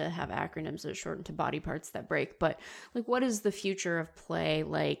love to have acronyms that shorten to body parts that break, but what is the future of play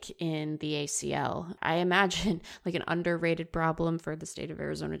like in the ACL? I imagine an underrated problem for the state of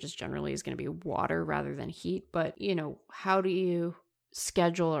Arizona just generally is going to be water rather than heat, but how do you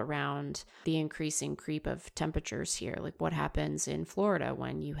schedule around the increasing creep of temperatures here? What happens in Florida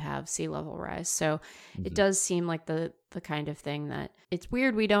when you have sea level rise? So it does seem like the kind of thing that it's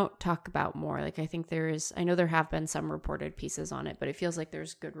weird we don't talk about more. I think I know there have been some reported pieces on it, but it feels like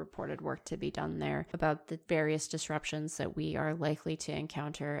there's good reported work to be done there about the various disruptions that we are likely to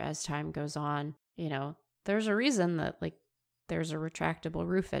encounter as time goes on. There's a reason that there's a retractable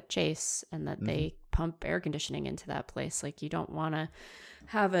roof at Chase and that they pump air conditioning into that place. You don't want to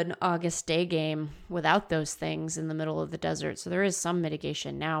have an August day game without those things in the middle of the desert. So there is some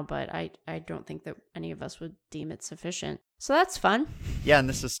mitigation now, but I don't think that any of us would deem it sufficient. So that's fun. Yeah, and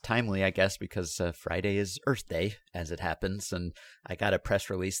this is timely, I guess, because Friday is Earth Day, as it happens. And I got a press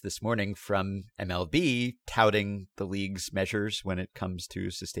release this morning from MLB touting the league's measures when it comes to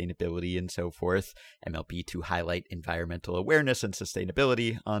sustainability and so forth. MLB to highlight environmental awareness and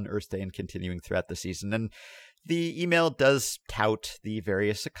sustainability on Earth Day and continuing throughout the season. And the email does tout the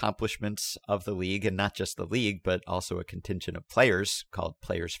various accomplishments of the league, and not just the league, but also a contingent of players called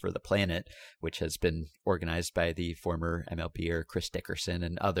Players for the Planet, which has been organized by the former MLBer Chris Dickerson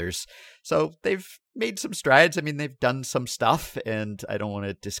and others. So they've made some strides. I mean, they've done some stuff, and I don't want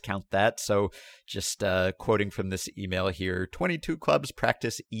to discount that. So just quoting from this email here, 22 clubs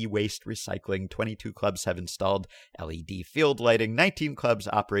practice e-waste recycling, 22 clubs have installed LED field lighting, 19 clubs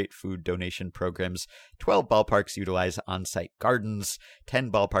operate food donation programs, 12 ballparks utilize on-site gardens,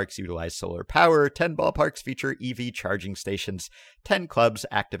 10 ballparks utilize solar power, 10 ballparks feature EV charging stations, 10 clubs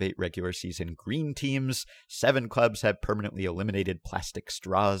activate regular season green teams, 7 clubs have permanently eliminated plastic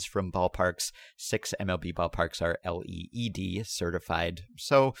straws from ballparks, 6 MLB ballparks are LEED certified.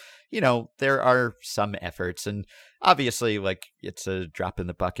 So, there are some efforts, and obviously, it's a drop in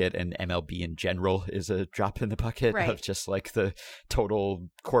the bucket, and MLB in general is a drop in the bucket of just the total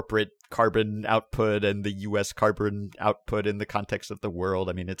corporate carbon output and the U.S. carbon output in the context of the world.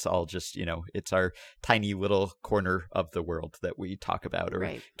 I mean, it's all just, it's our tiny little corner of the world that we talk about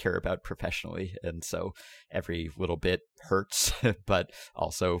or care about professionally. And so every little bit hurts, but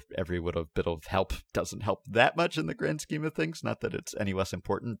also every little bit of help doesn't help that much in the grand scheme of things. Not that it's any less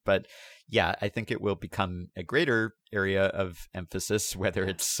important, but yeah, I think it will become a greater area of emphasis, whether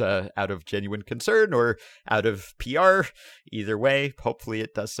it's out of genuine concern or out of PR. Either way, hopefully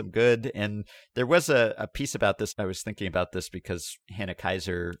it does some good. And there was a piece about this. I was thinking about this because Hannah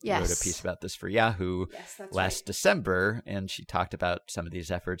Kaiser wrote a piece about this for Yahoo last December, and she talked about some of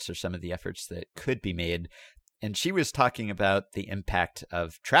these efforts or some of the efforts that could be made. And she was talking about the impact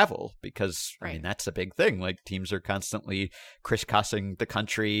of travel because, I mean, that's a big thing. Like, teams are constantly crisscrossing the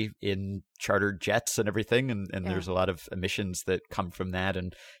country in chartered jets and everything. And there's a lot of emissions that come from that.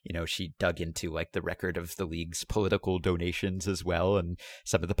 And, you know, she dug into like the record of the league's political donations as well. And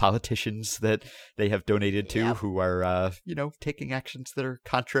some of the politicians that they have donated to who are, you know, taking actions that are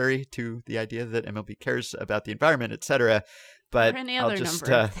contrary to the idea that MLB cares about the environment, et cetera. But or any other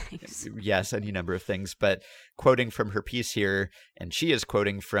number of things. Yes, any number of things. But quoting from her piece here, and she is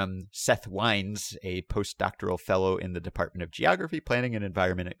quoting from Seth Wines, a postdoctoral fellow in the Department of Geography, Planning, and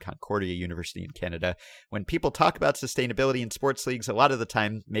Environment at Concordia University in Canada. When people talk about sustainability in sports leagues, a lot of the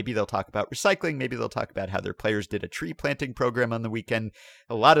time, maybe they'll talk about recycling, maybe they'll talk about how their players did a tree planting program on the weekend.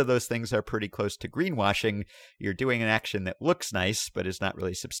 A lot of those things are pretty close to greenwashing. You're doing an action that looks nice, but is not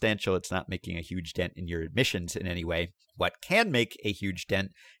really substantial. It's not making a huge dent in your emissions in any way. What can make a huge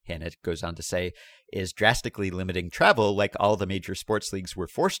dent, Hannah goes on to say, is drastically limiting travel like all the major sports leagues were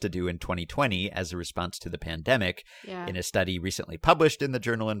forced to do in 2020 as a response to the pandemic. Yeah. In a study recently published in the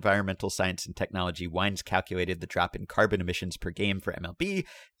journal Environmental Science and Technology, Wines calculated the drop in carbon emissions per game for MLB,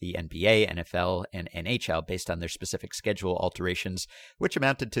 the NBA, NFL, and NHL based on their specific schedule alterations, which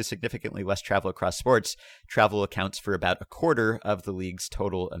amounted to significantly less travel across sports. Travel accounts for about a quarter of the league's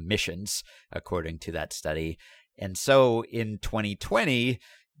total emissions, according to that study. And so in 2020,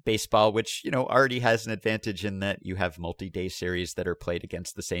 baseball, which, you know, already has an advantage in that you have multi-day series that are played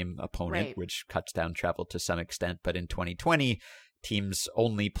against the same opponent, which cuts down travel to some extent. But in 2020, teams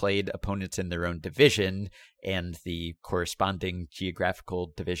only played opponents in their own division and the corresponding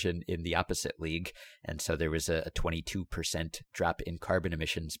geographical division in the opposite league. And so there was a 22% drop in carbon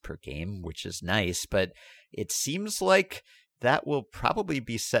emissions per game, which is nice. But it seems like that will probably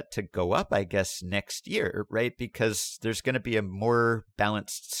be set to go up, I guess, next year, right? Because there's going to be a more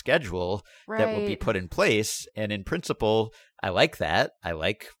balanced schedule that will be put in place. And in principle, I like that. I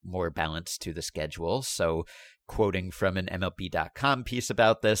like more balance to the schedule. So quoting from an MLB.com piece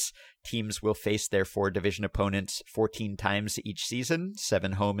about this, teams will face their 4 division opponents 14 times each season,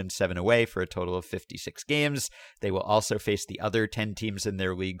 7 home and 7 away for a total of 56 games. They will also face the other 10 teams in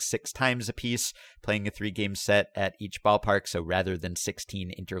their league 6 times apiece, playing a 3-game set at each ballpark. So rather than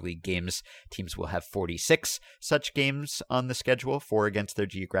 16 interleague games, teams will have 46 such games on the schedule, 4 against their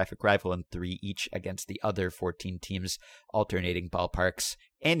geographic rival and 3 each against the other 14 teams, alternating ballparks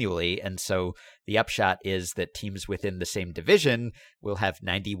annually. And so the upshot is that teams within the same division will have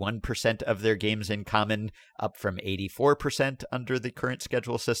 91% of their games in common, up from 84% under the current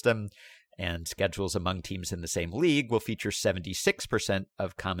schedule system. And schedules among teams in the same league will feature 76%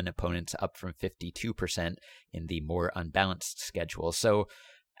 of common opponents, up from 52% in the more unbalanced schedule. So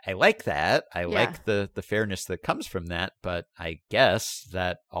I like that. I like the fairness that comes from that, but I guess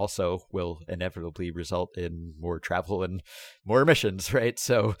that also will inevitably result in more travel and more emissions, right?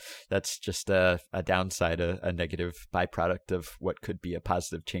 So that's just a downside, a negative byproduct of what could be a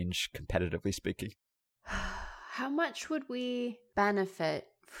positive change, competitively speaking. How much would we benefit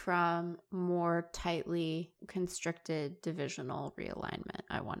from more tightly constricted divisional realignment,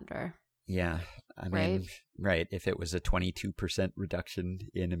 I wonder? Yeah, I mean, right. If it was a 22% reduction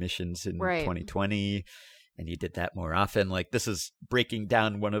in emissions in 2020 and you did that more often, like this is breaking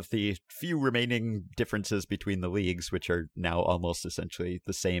down one of the few remaining differences between the leagues, which are now almost essentially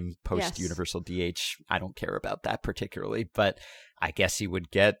the same post-universal DH. I don't care about that particularly, but I guess you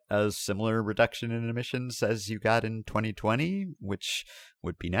would get a similar reduction in emissions as you got in 2020, which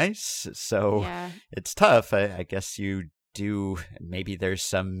would be nice. So it's tough. I guess you do, maybe there's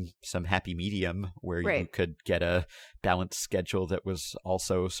some happy medium where you could get a balanced schedule that was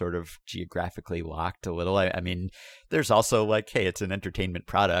also sort of geographically locked a little. I mean, there's also like, hey, it's an entertainment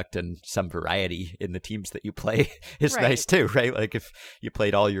product and some variety in the teams that you play is nice too, right? Like if you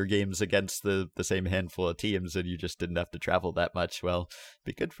played all your games against the same handful of teams and you just didn't have to travel that much, well,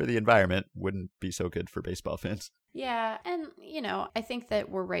 be good for the environment, wouldn't be so good for baseball fans. Yeah, and, you know, I think that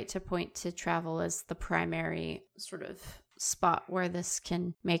we're right to point to travel as the primary sort of spot where this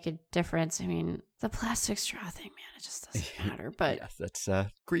can make a difference. I mean, the plastic straw thing, man, it just doesn't matter. But yeah, that's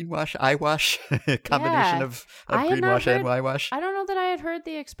greenwash, eyewash, combination of greenwash and eyewash. I don't know that I had heard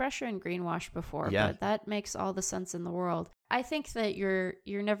the expression greenwash before, but that makes all the sense in the world. I think that you're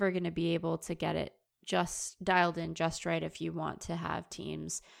never going to be able to get it just dialed in just right if you want to have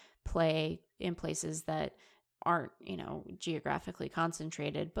teams play in places that aren't, geographically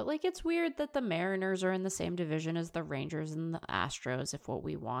concentrated. But like, it's weird that the Mariners are in the same division as the Rangers and the Astros if what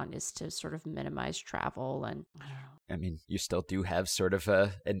we want is to sort of minimize travel. And I don't know. I mean, you still do have sort of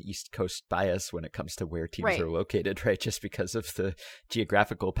an East Coast bias when it comes to where teams are located, right? Just because of the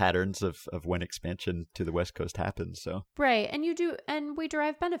geographical patterns of when expansion to the West Coast happens. So right, and we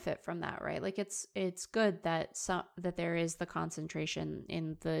derive benefit from that, right? Like it's good that that there is the concentration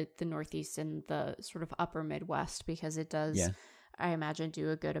in the Northeast and the sort of upper Midwest, because it does. Yeah. I imagine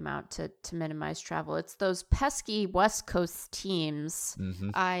do a good amount to minimize travel. It's those pesky West Coast teams,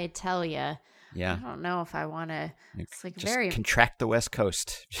 I tell you. Yeah, I don't know if I want to. It's like just contract the West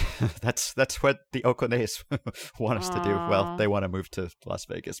Coast. That's what the Oakland A's want us to do. Well, they want to move to Las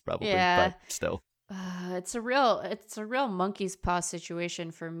Vegas probably, but still. It's a real monkey's paw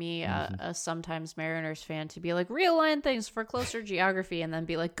situation for me, a sometimes Mariners fan, to be like, realign things for closer geography, and then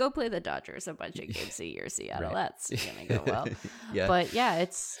be like, go play the Dodgers a bunch of games a year, Seattle. Right. That's gonna go well. Yeah. But yeah,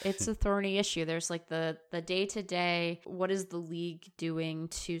 it's a thorny issue. There's like the day-to-day, what is the league doing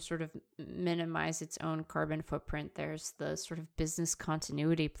to sort of minimize its own carbon footprint? There's the sort of business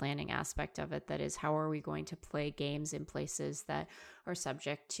continuity planning aspect of it, that is, how are we going to play games in places that are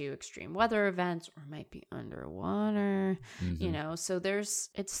subject to extreme weather events or might be underwater, so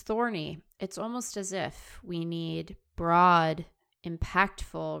it's thorny. It's almost as if we need broad,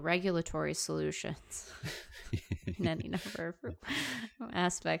 impactful regulatory solutions in any number of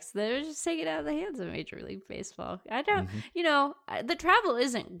aspects that are just taken out of the hands of Major League Baseball. I don't, the travel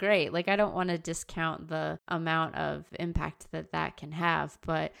isn't great. Like, I don't want to discount the amount of impact that can have,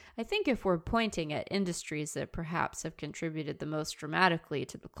 but I think if we're pointing at industries that perhaps have contributed the most dramatically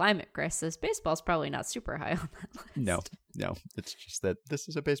to the climate crisis, baseball's probably not super high on that list. No, it's just that this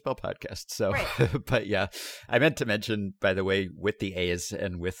is a baseball podcast. So, right. But yeah, I meant to mention, by the way, with the A's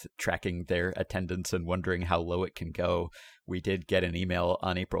and with tracking their attendance and wondering how low it can go, we did get an email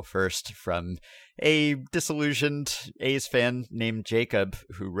on April 1st from a disillusioned A's fan named Jacob,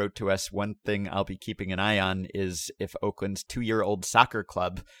 who wrote to us, one thing I'll be keeping an eye on is if Oakland's 2-year-old soccer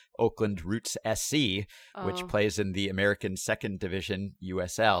club, Oakland Roots SC, which plays in the American Second Division,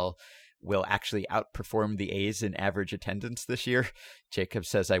 USL, will actually outperform the A's in average attendance this year. Jacob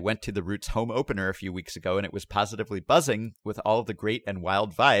says, I went to the Roots home opener a few weeks ago, and it was positively buzzing with all the great and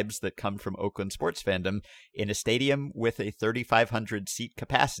wild vibes that come from Oakland sports fandom in a stadium with a 3,500 seat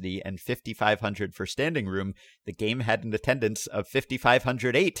capacity and 5,500 for standing room. The game had an attendance of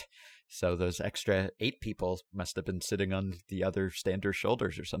 5,508. So those extra 8 people must have been sitting on the other stander's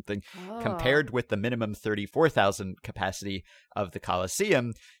shoulders or something. Compared with the minimum 34,000 capacity of the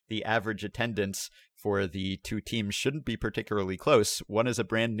Coliseum, the average attendance for the two teams shouldn't be particularly close. One is a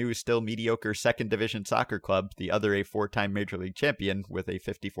brand new, still mediocre second division soccer club, the other a 4-time Major League champion with a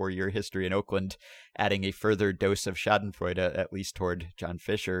 54-year history in Oakland, adding a further dose of schadenfreude, at least toward John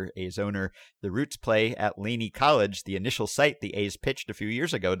Fisher, A's owner. The Roots play at Laney College, the initial site the A's pitched a few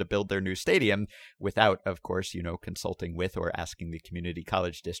years ago to build their new stadium, without, of course, consulting with or asking the community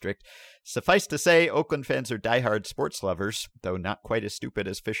college district. Suffice to say, Oakland fans are diehard sports lovers, though not quite as stupid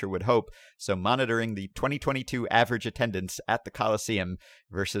as Fisher would hope, so monitoring the 2022 average attendance at the Coliseum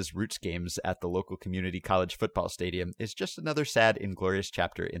versus Roots games at the local community college football stadium is just another sad, inglorious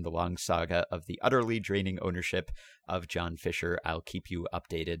chapter in the long saga of the utterly draining ownership of John Fisher. I'll keep you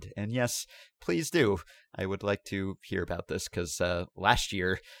updated. And yes, please do. I would like to hear about this because last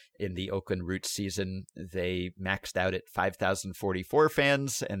year in the Oakland Roots season, they maxed out at 5,044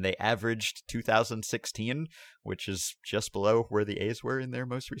 fans and they averaged 2,016, which is just below where the A's were in their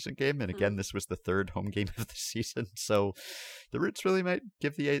most recent game. And again, this was the third home game of the season. So the Roots really might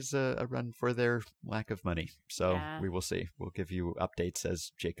give the A's a run for their lack of money. So we will see. We'll give you updates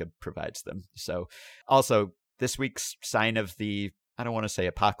as Jacob provides them. So also, this week's sign of the, I don't want to say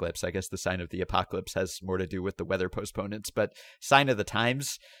apocalypse. I guess the sign of the apocalypse has more to do with the weather postponements, but sign of the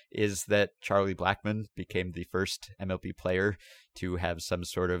times is that Charlie Blackmon became the first MLB player to have some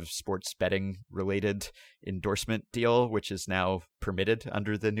sort of sports betting related endorsement deal, which is now permitted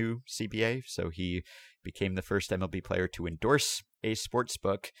under the new CBA. So he became the first MLB player to endorse a sports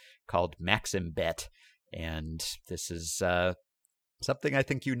book called Maxim Bet. And this is, something I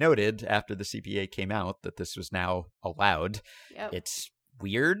think you noted after the CBA came out, that this was now allowed. Yep. It's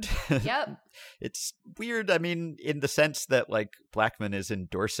weird. Yep. It's weird, I mean, in the sense that, like, Blackmon is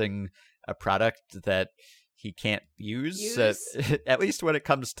endorsing a product that he can't use. At least when it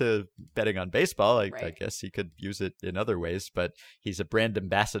comes to betting on baseball, I guess he could use it in other ways, but he's a brand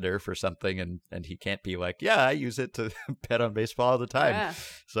ambassador for something, and he can't be like, yeah, I use it to bet on baseball all the time. Yeah.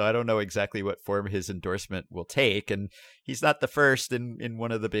 So I don't know exactly what form his endorsement will take, and he's not the first in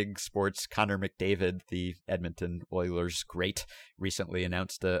one of the big sports. Connor McDavid, the Edmonton Oilers great, recently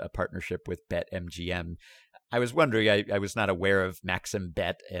announced a partnership with BetMGM. I was wondering, I was not aware of Maxim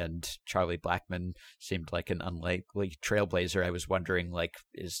Bet, and Charlie Blackmon seemed like an unlikely trailblazer. I was wondering, like,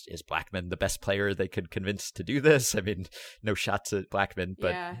 is Blackmon the best player they could convince to do this? I mean, no shots at Blackmon,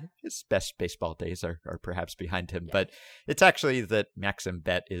 but his best baseball days are perhaps behind him. Yeah. But it's actually that Maxim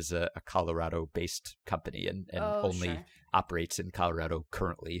Bet is a Colorado-based company and only operates in Colorado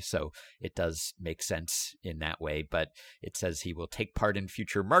currently, so it does make sense in that way. But it says he will take part in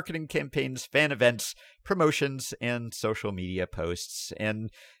future marketing campaigns, fan events, promotions, and social media posts. And,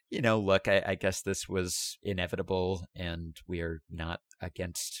 look, I guess this was inevitable, and we are not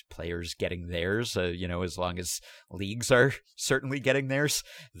against players getting theirs. As long as leagues are certainly getting theirs,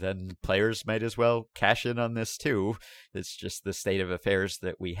 then players might as well cash in on this too. It's just the state of affairs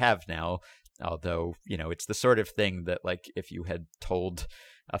that we have now. Although, it's the sort of thing that, like, if you had told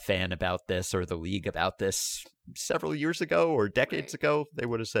a fan about this or the league about this several years ago or decades ago, they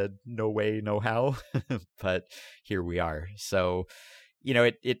would have said, no way, no how. But here we are. So,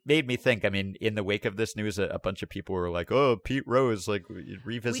 it made me think. I mean, in the wake of this news, a bunch of people were like, oh, Pete Rose, like,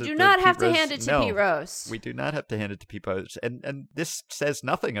 revisit. We do not have to hand it to Pete Rose. We do not have to hand it to Pete Rose. And this says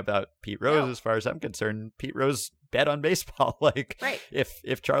nothing about Pete Rose as far as I'm concerned. Pete Rose bet on baseball. Like,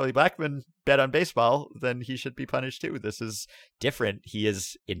 if Charlie Blackmon bet on baseball, then he should be punished too. This is different. He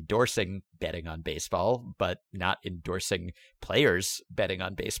is endorsing betting on baseball, but not endorsing players betting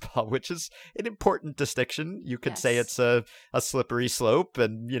on baseball, which is an important distinction. You could say it's a slippery slope.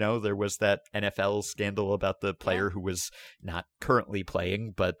 And, there was that NFL scandal about the player who was not currently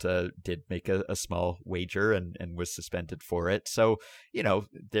playing, but did make a small wager and was suspended for it. So,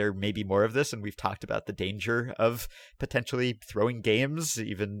 there may be more of this. And we've talked about the danger of potentially throwing games,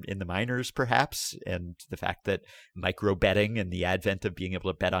 even in the minors, perhaps, and the fact that micro betting and the advent of being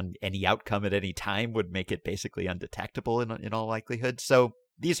able to bet on any outcome at any time would make it basically undetectable in all likelihood. So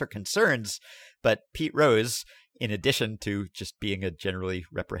these are concerns, but Pete Rose, in addition to just being a generally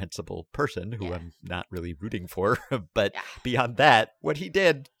reprehensible person who I'm not really rooting for, but beyond that, what he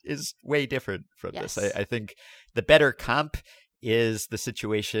did is way different from this. I think the better comp is the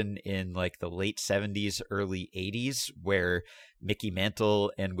situation in like the late 70s, early 80s, where Mickey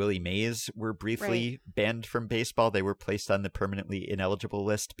Mantle and Willie Mays were briefly banned from baseball. They were placed on the permanently ineligible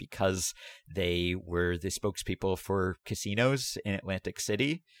list because they were the spokespeople for casinos in Atlantic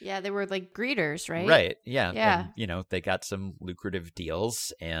City. Yeah, they were like greeters, right? Right, yeah. And, they got some lucrative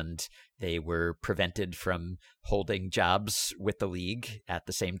deals, and they were prevented from holding jobs with the league at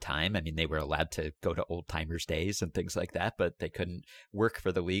the same time. I mean, they were allowed to go to old timers days and things like that, but they couldn't work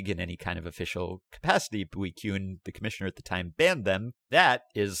for the league in any kind of official capacity. Bowie Kuhn, the commissioner at the time, banned them. That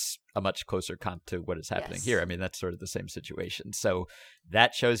is a much closer comp to what is happening here. I mean, that's sort of the same situation. So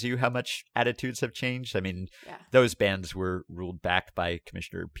that shows you how much attitudes have changed. I mean, those bans were ruled back by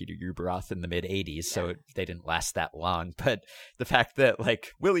Commissioner Peter Ueberroth in the mid-'80s, so they didn't last that long. But the fact that,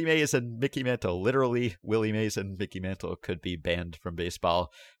 like, Willie Mays and Mickey Mantle, literally Willie Mays and Mickey Mantle, could be banned from baseball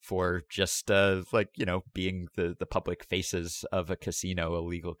for just, being the public faces of a casino, a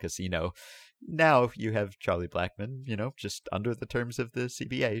legal casino. Now you have Charlie Blackmon, just under the terms of the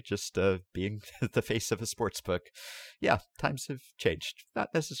CBA, just being the face of a sports book. Yeah, times have changed.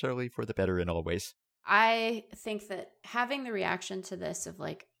 Not necessarily for the better in all ways. I think that having the reaction to this of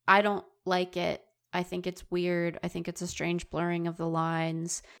like, I don't like it. I think it's weird. I think it's a strange blurring of the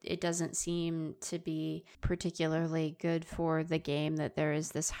lines. It doesn't seem to be particularly good for the game that there is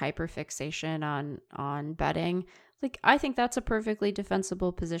this hyperfixation on betting. Like, I think that's a perfectly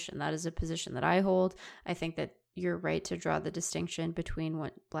defensible position. That is a position that I hold. I think that you're right to draw the distinction between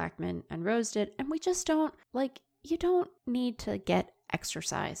what Blackmon and Rose did. And we just don't, you don't need to get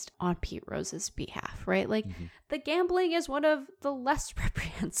exercised on Pete Rose's behalf, right? Like, the gambling is one of the less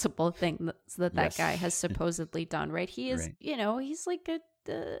reprehensible things that guy has supposedly done, right? He is, he's like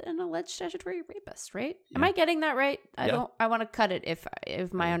an alleged statutory rapist, right? Am I getting that right? I want to cut it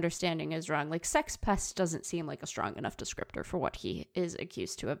if my understanding is wrong. Like, sex pest doesn't seem like a strong enough descriptor for what he is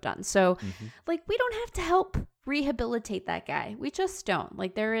accused to have done. So like, we don't have to help rehabilitate that guy. We just don't.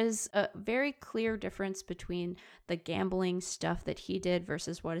 Like, there is a very clear difference between the gambling stuff that he did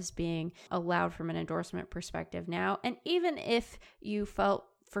versus what is being allowed from an endorsement perspective now. And even if you felt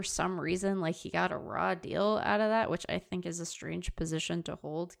for some reason, like he got a raw deal out of that, which I think is a strange position to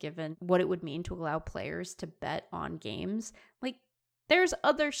hold given what it would mean to allow players to bet on games. Like, there's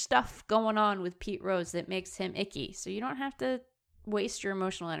other stuff going on with Pete Rose that makes him icky. So you don't have to waste your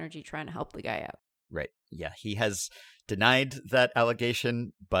emotional energy trying to help the guy out. Right. Yeah, he has denied that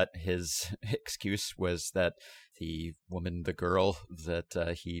allegation, but his excuse was that the woman, the girl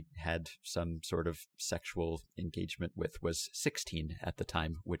that he had some sort of sexual engagement with was 16 at the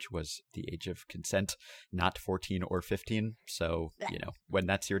time, which was the age of consent, not 14 or 15. So, when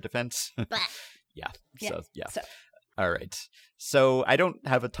that's your defense. Yeah. So. All right. So I don't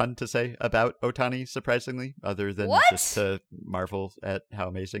have a ton to say about Ohtani, surprisingly, other than just to marvel at how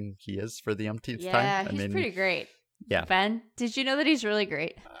amazing he is for the umpteenth time. Yeah, he's pretty great. Yeah. Ben, did you know that he's really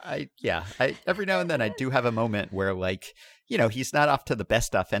great? I every now and then I do have a moment where, like, he's not off to the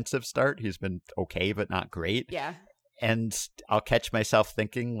best offensive start. He's been okay, but not great. Yeah. And I'll catch myself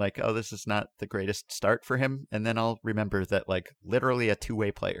thinking, like, oh, this is not the greatest start for him. And then I'll remember that, like, literally a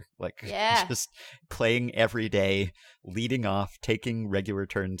two-way player, like, just playing every day, leading off, taking regular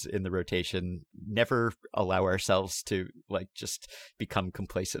turns in the rotation, never allow ourselves to, like, just become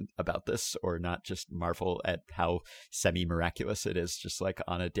complacent about this or not just marvel at how semi-miraculous it is, just like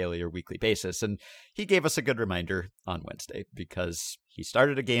on a daily or weekly basis. And he gave us a good reminder on Wednesday because he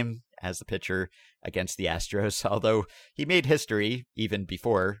started a game as the pitcher against the Astros, although he made history even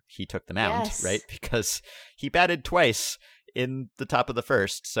before he took the mound, right? Because he batted twice in the top of the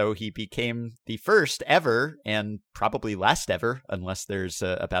first, so he became the first ever and probably last ever, unless there's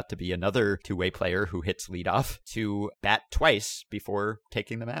about to be another two-way player who hits leadoff, to bat twice before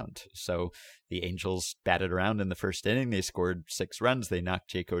taking the mound. So the Angels batted around in the first inning. They scored 6 runs. They knocked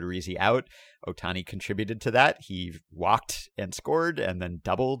Jake Odorizzi out. Ohtani contributed to that. He walked and scored and then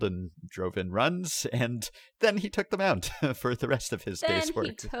doubled and drove in runs. And then he took the mound for the rest of his day's work.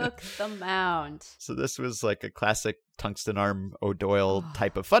 Then he took the mound. So this was like a classic tungsten arm O'Doyle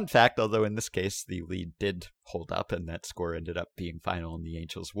type of fun fact, although in this case the lead did hold up and that score ended up being final and the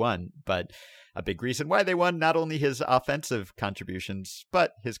Angels won. But a big reason why they won, not only his offensive contributions,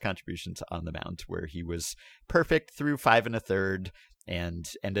 but his contributions on the mound, where he was perfect through 5 1/3 and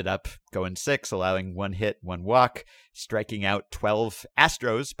ended up going 6, allowing 1 hit, 1 walk, striking out 12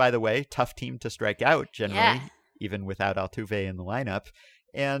 Astros, by the way, tough team to strike out generally, even without Altuve in the lineup.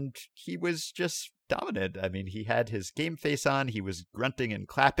 And he was just dominant. I mean, he had his game face on, he was grunting and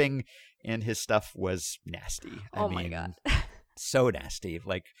clapping, and his stuff was nasty. My God. So nasty.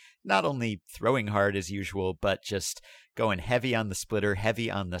 Like, not only throwing hard as usual, but just going heavy on the splitter,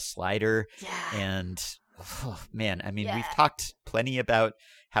 heavy on the slider. Yeah. And, oh, man, I mean, we've talked plenty about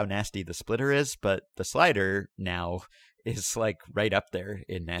how nasty the splitter is, but the slider now is like right up there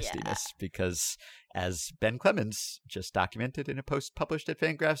in nastiness because, as Ben Clemens just documented in a post published at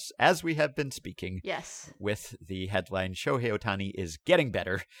Fangraphs, as we have been speaking, with the headline Shohei Ohtani is getting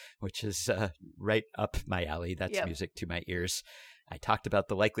better, which is right up my alley. That's music to my ears. I talked about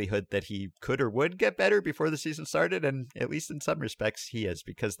the likelihood that he could or would get better before the season started, and at least in some respects he is,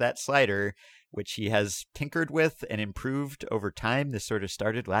 because that slider, which he has tinkered with and improved over time, this sort of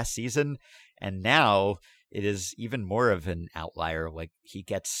started last season, and now it is even more of an outlier. Like, he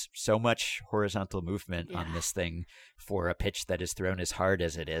gets so much horizontal movement on this thing for a pitch that is thrown as hard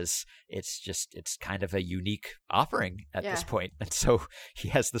as it is. It's kind of a unique offering at this point. And so he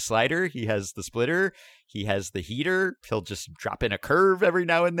has the slider, he has the splitter, he has the heater. He'll just drop in a curve every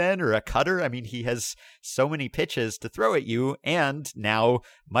now and then, or a cutter. I mean, he has so many pitches to throw at you, and now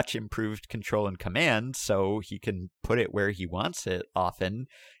much improved control and command, so he can put it where he wants it often.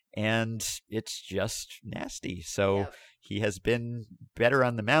 And it's just nasty. So he has been better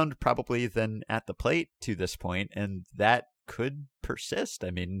on the mound probably than at the plate to this point, and that could persist.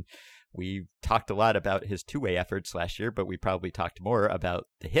 I mean, we talked a lot about his two-way efforts last year, but we probably talked more about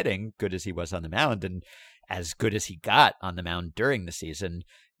the hitting, good as he was on the mound, and as good as he got on the mound during the season.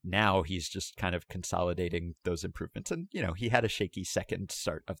 Now he's just kind of consolidating those improvements. And, he had a shaky second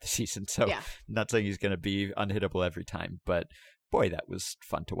start of the season, so I'm not saying he's going to be unhittable every time, but boy, that was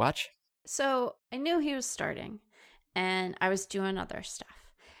fun to watch. So I knew he was starting, and I was doing other stuff.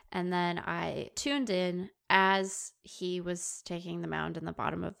 And then I tuned in as he was taking the mound in the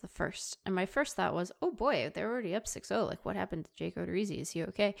bottom of the first. And my first thought was, oh boy, they're already up 6-0. Like, what happened to Jake Odorizzi? Is he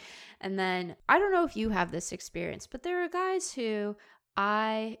okay? And then, I don't know if you have this experience, but there are guys who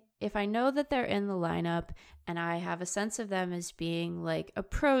if I know that they're in the lineup and I have a sense of them as being like a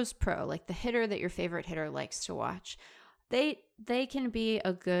pro's pro, like the hitter that your favorite hitter likes to watch, they can be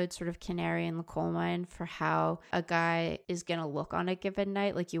a good sort of canary in the coal mine for how a guy is going to look on a given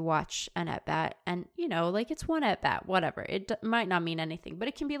night. Like you watch an at-bat and, like it's one at-bat, whatever. It might not mean anything, but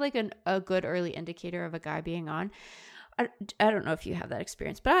it can be like a good early indicator of a guy being on. I don't know if you have that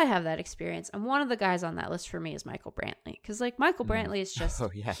experience, but I have that experience. And one of the guys on that list for me is Michael Brantley. Because like Michael Brantley is just,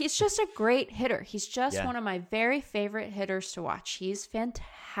 he's just a great hitter. He's just one of my very favorite hitters to watch. He's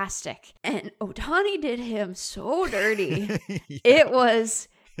fantastic. And Ohtani did him so dirty. It was,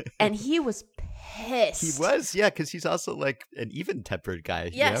 and he was pissed. He was, because he's also like an even-tempered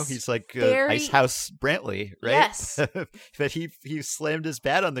guy. Yes, he's like Ice House Brantley, right? Yes. But he slammed his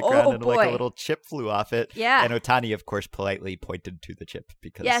bat on the ground and like a little chip flew off it. Yeah. And Ohtani, of course, politely pointed to the chip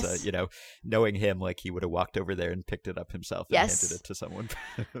because, knowing him, like he would have walked over there and picked it up himself and handed it to someone.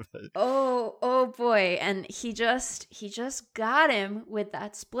 Oh boy. And he just got him with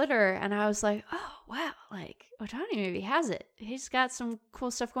that splitter. And I was like, oh, wow, like Ohtani maybe has it. He's got some cool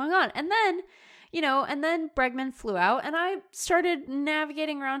stuff going on. And then, and then Bregman flew out and I started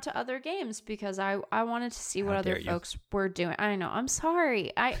navigating around to other games because I wanted to see what other folks were doing. I know, I'm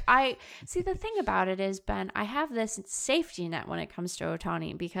sorry. I see, the thing about it is, Ben, I have this safety net when it comes to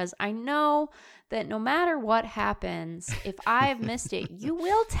Ohtani because I know that no matter what happens, if I've missed it, you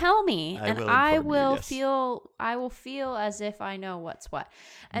will tell me I will feel as if I know what's what.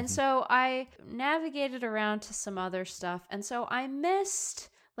 And so I navigated around to some other stuff. And so I missed,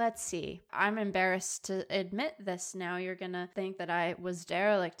 let's see, I'm embarrassed to admit this now. You're going to think that I was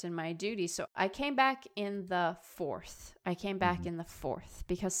derelict in my duty. So I came back in the fourth.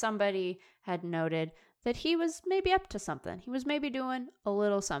 Because somebody had noted that he was maybe up to something. He was maybe doing a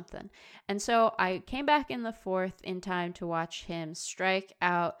little something. And so I came back in the fourth in time to watch him strike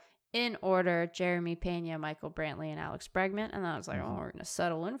out in order Jeremy Pena, Michael Brantley, and Alex Bregman. And then I was like, oh, we're going to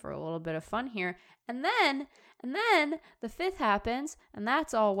settle in for a little bit of fun here. And then the fifth happens, and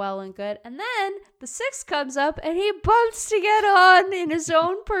that's all well and good. And then the sixth comes up, and he bunts to get on in his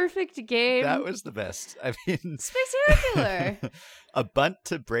own perfect game. That was the best. I mean, spectacular. A bunt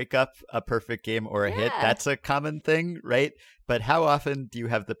to break up a perfect game or a hit, that's a common thing, right? But how often do you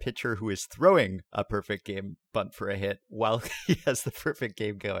have the pitcher who is throwing a perfect game bunt for a hit while he has the perfect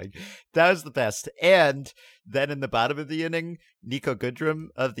game going? That was the best. And then in the bottom of the inning, Nico Goodrum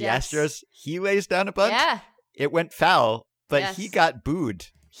of the Astros, he lays down a bunt. Yeah. It went foul, but he got booed.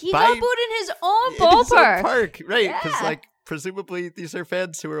 He got booed in his own ballpark. Right? Because presumably these are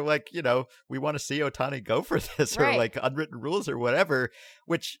fans who are like, we want to see Ohtani go for this, or like unwritten rules or whatever,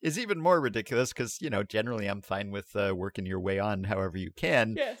 which is even more ridiculous because, generally I'm fine with working your way on however you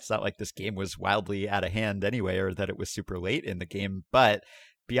can. Yes. It's not like this game was wildly out of hand anyway, or that it was super late in the game. But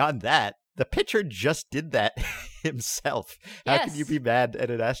beyond that, the pitcher just did that himself. How can you be mad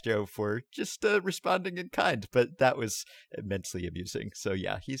at an Astro for just responding in kind? But that was immensely amusing. So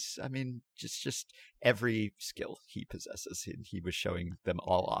he's, just every skill he possesses, he was showing them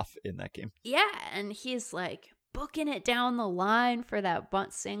all off in that game. Yeah, and he's like booking it down the line for that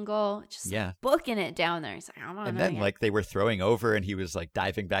bunt single, just booking it down there. He's like, I'm on. And then like they were throwing over and he was like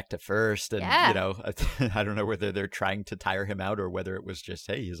diving back to first, and I don't know whether they're trying to tire him out or whether it was just,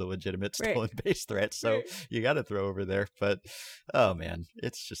 hey, he's a legitimate stolen base threat, so you got to throw over there. But oh man,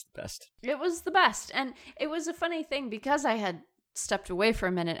 it's just the best. It was the best. And it was a funny thing because I had stepped away for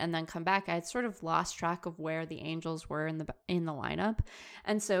a minute and then come back. I had sort of lost track of where the Angels were in the lineup.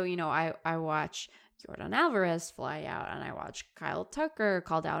 And so, I watch Jordan Alvarez fly out, and I watch Kyle Tucker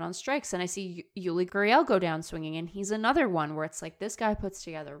called out on strikes, and I see Yuli Gurriel go down swinging, and he's another one where it's like this guy puts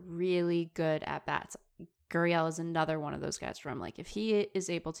together really good at-bats. Gurriel is another one of those guys where I'm like, if he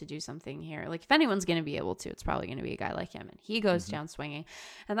is able to do something here, like if anyone's going to be able to, it's probably going to be a guy like him. And he goes down swinging.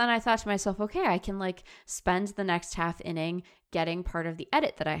 And then I thought to myself, okay, I can like spend the next half inning getting part of the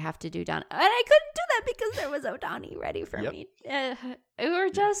edit that I have to do done. And I couldn't do that because there was Ohtani ready for me.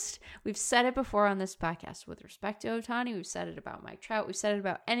 We've said it before on this podcast with respect to Ohtani. We've said it about Mike Trout. We've said it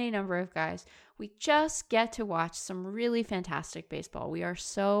about any number of guys. We just get to watch some really fantastic baseball. We are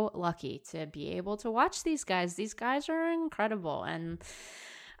so lucky to be able to watch these guys. These guys are incredible. And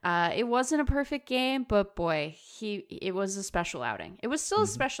it wasn't a perfect game, but boy, it was a special outing. It was still a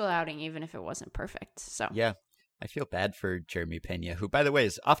special outing, even if it wasn't perfect. So yeah. I feel bad for Jeremy Pena, who, by the way,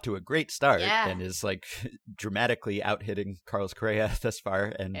 is off to a great start and is like dramatically out hitting Carlos Correa thus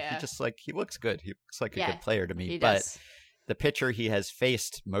far. And he looks good. He looks like a good player to me. But The pitcher he has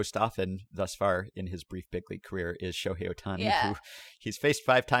faced most often thus far in his brief big league career is Shohei Ohtani, who he's faced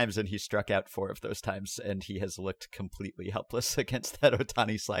 5 times and he struck out 4 of those times, and he has looked completely helpless against that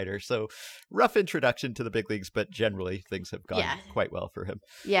Ohtani slider. So rough introduction to the big leagues, but generally things have gone quite well for him.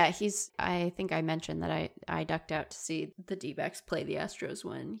 Yeah, I think I mentioned that I ducked out to see the D-backs play the Astros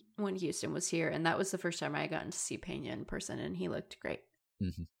when Houston was here, and that was the first time I gotten to see Pena in person, and he looked great.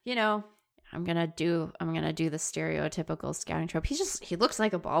 Mm-hmm. You know, I'm gonna do the stereotypical scouting trope. He looks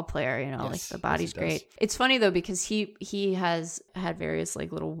like a ball player, you know, like the body's great. It's funny though, because he has had various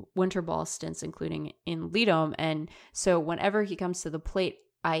like little winter ball stints, including in Lidom, and so whenever he comes to the plate,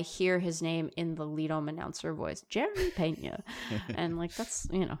 I hear his name in the Lidom announcer voice, Jeremy Pena, and like that's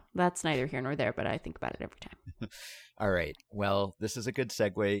neither here nor there, but I think about it every time. All right, well, this is a good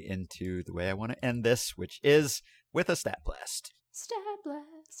segue into the way I want to end this, which is with a stat blast. Stat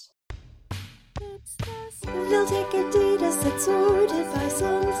blast. They'll take Adidas that's sorted by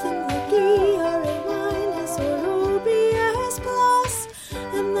something like ERA- or OBS plus,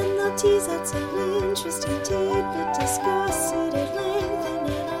 and then they'll tease out some interesting tidbit, discuss it at length,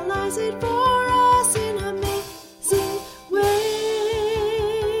 and analyze it for us in amazing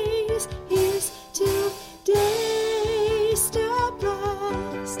ways. Here's today's Stat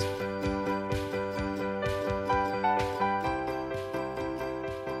Blast.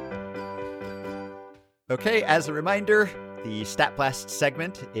 Okay, as a reminder, the Stat Blast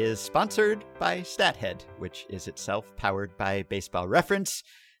segment is sponsored by StatHead, which is itself powered by Baseball Reference.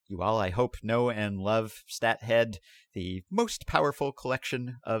 You all, I hope, know and love StatHead, the most powerful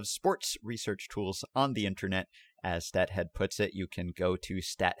collection of sports research tools on the internet. As StatHead puts it, you can go to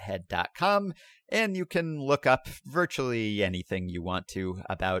stathead.com and you can look up virtually anything you want to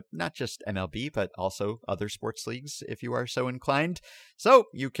about not just MLB, but also other sports leagues if you are so inclined. So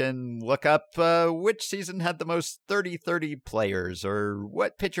you can look up which season had the most 30-30 players, or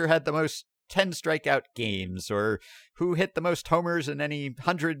what pitcher had the most 10 strikeout games, or who hit the most homers in any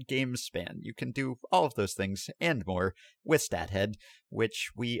 100-game span. You can do all of those things and more with StatHead,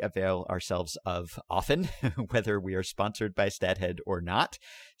 which we avail ourselves of often, whether we are sponsored by StatHead or not.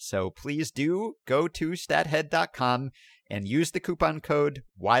 So please do go to stathead.com and use the coupon code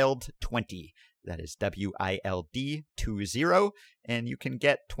WILD20. That is WILD20, and you can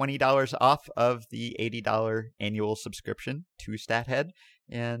get $20 off of the $80 annual subscription to StatHead,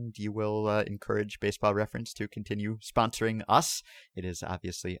 and you will encourage Baseball Reference to continue sponsoring us. It is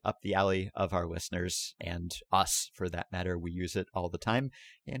obviously up the alley of our listeners, and us, for that matter. We use it all the time,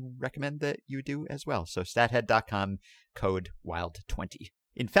 and recommend that you do as well. So stathead.com, code WILD20.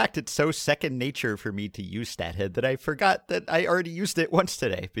 In fact, it's so second nature for me to use StatHead that I forgot that I already used it once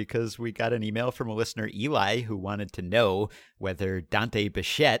today, because we got an email from a listener, Eli, who wanted to know whether Dante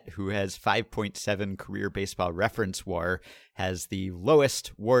Bichette, who has 5.7 career Baseball Reference WAR, has the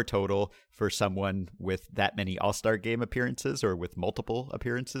lowest WAR total for someone with that many All-Star Game appearances, or with multiple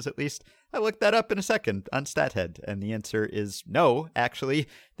appearances at least. I looked that up in a second on StatHead, and the answer is no. Actually,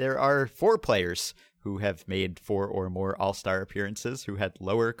 there are 4 players who have made 4 or more All-Star appearances who had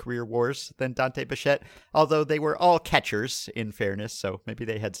lower career WARs than Dante Bichette, although they were all catchers, in fairness, so maybe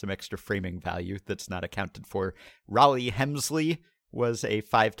they had some extra framing value that's not accounted for. Raleigh Hemsley was a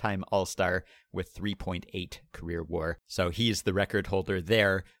 5-time All-Star with 3.8 career WAR, so he's the record holder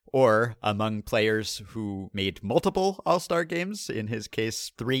there. Or among players who made multiple All-Star games, in his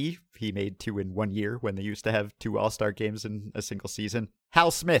case 3, he made 2 in 1 year when they used to have 2 All-Star games in a single season.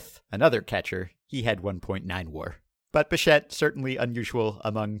 Hal Smith, another catcher, he had 1.9 WAR. But Bichette, certainly unusual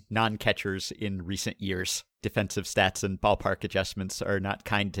among non-catchers in recent years. Defensive stats and ballpark adjustments are not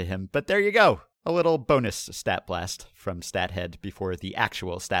kind to him, but there you go. A little bonus stat blast from StatHead before the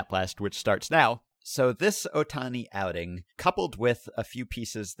actual stat blast, which starts now. So this Ohtani outing, coupled with a few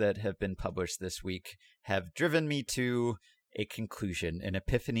pieces that have been published this week, have driven me to a conclusion, an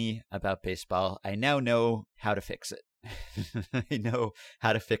epiphany about baseball. I now know how to fix it. I know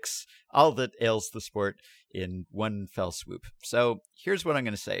how to fix all that ails the sport in one fell swoop. So here's what I'm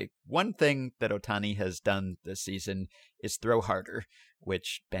going to say. One thing that Ohtani has done this season is throw harder,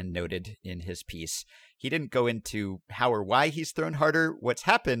 which Ben noted in his piece. He didn't go into how or why he's thrown harder. What's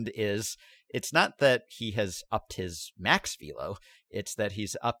happened is it's not that he has upped his max velo, it's that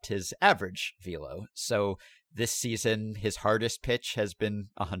he's upped his average velo. So this season, his hardest pitch has been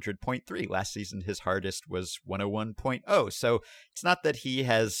 100.3. Last season, his hardest was 101.0. So it's not that he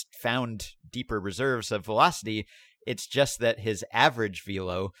has found deeper reserves of velocity. It's just that his average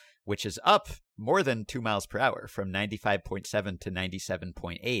velo, which is up more than 2 miles per hour from 95.7 to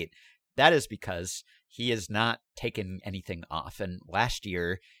 97.8, that is because he has not taken anything off. And last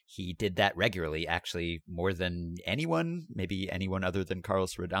year, he did that regularly, actually more than anyone, maybe anyone other than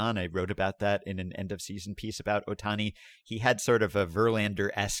Carlos Rodon. I wrote about that in an end-of-season piece about Ohtani. He had sort of a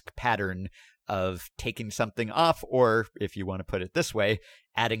Verlander-esque pattern of taking something off, or if you want to put it this way,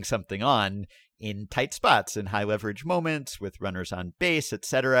 adding something on in tight spots, in high-leverage moments, with runners on base,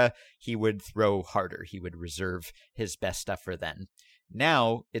 etc. He would throw harder. He would reserve his best stuff for then.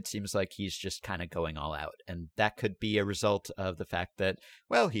 Now, it seems like he's just kind of going all out, and that could be a result of the fact that,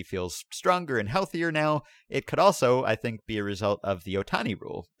 well, he feels stronger and healthier now. It could also, I think, be a result of the Ohtani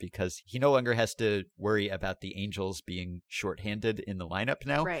rule, because he no longer has to worry about the Angels being shorthanded in the lineup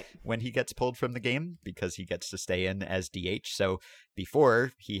now when he gets pulled from the game, because he gets to stay in as DH. So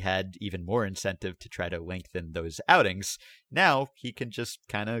before, he had even more incentive to try to lengthen those outings. Now, he can just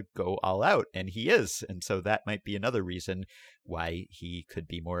kind of go all out, and he is. And so that might be another reason why he could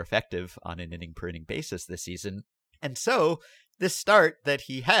be more effective on an inning-per-inning basis this season. And so this start that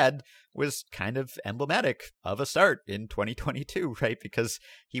he had was kind of emblematic of a start in 2022, right? Because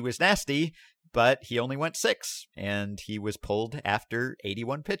he was nasty, but he only went 6, and he was pulled after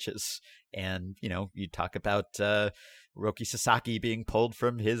 81 pitches. And, you know, you talk about Roki Sasaki being pulled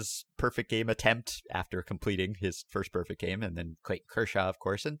from his perfect game attempt after completing his first perfect game, and then Clayton Kershaw, of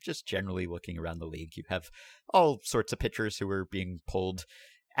course, and just generally looking around the league, you have all sorts of pitchers who are being pulled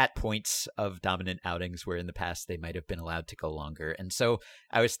at points of dominant outings where in the past they might have been allowed to go longer. And so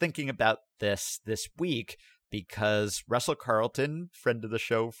I was thinking about this week because Russell Carlton, friend of the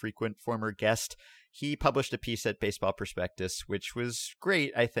show, frequent former guest, he published a piece at Baseball Prospectus, which was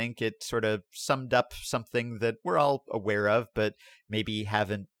great. I think it sort of summed up something that we're all aware of, but maybe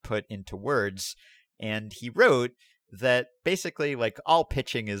haven't put into words. And he wrote that basically, like, all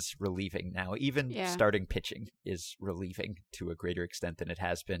pitching is relieving now. Even starting pitching is relieving to a greater extent than it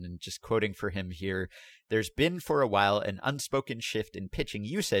has been. And just quoting for him here, there's been for a while an unspoken shift in pitching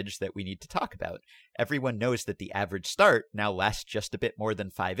usage that we need to talk about. Everyone knows that the average start now lasts just a bit more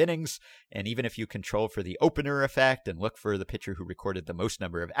than 5 innings. And even if you control for the opener effect and look for the pitcher who recorded the most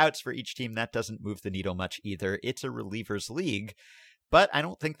number of outs for each team, that doesn't move the needle much either. It's a reliever's league. But I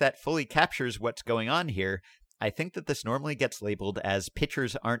don't think that fully captures what's going on here. I think that this normally gets labeled as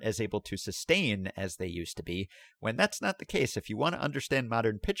pitchers aren't as able to sustain as they used to be, when that's not the case. If you want to understand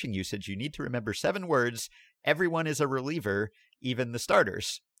modern pitching usage, you need to remember 7 words. Everyone is a reliever, even the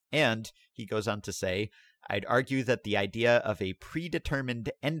starters. And he goes on to say, I'd argue that the idea of a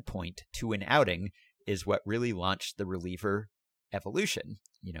predetermined endpoint to an outing is what really launched the reliever evolution.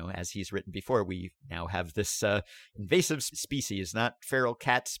 You know, as he's written before, we now have this invasive species, not feral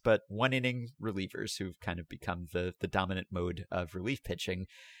cats, but 1-inning relievers who've kind of become the dominant mode of relief pitching.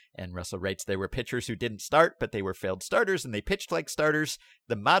 And Russell writes, there were pitchers who didn't start, but they were failed starters, and they pitched like starters.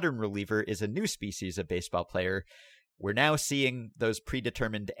 The modern reliever is a new species of baseball player. We're now seeing those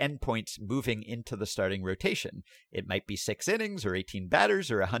predetermined endpoints moving into the starting rotation. It might be 6 innings or 18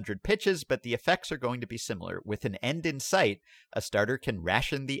 batters or 100 pitches, but the effects are going to be similar. With an end in sight, a starter can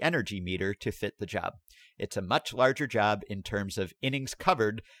ration the energy meter to fit the job. It's a much larger job in terms of innings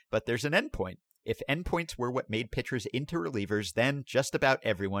covered, but there's an endpoint. If endpoints were what made pitchers into relievers, then just about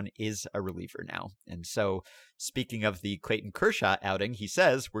everyone is a reliever now. And so, speaking of the Clayton Kershaw outing, he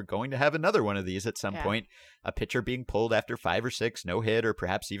says we're going to have another one of these at some point. A pitcher being pulled after 5 or 6 no-hit or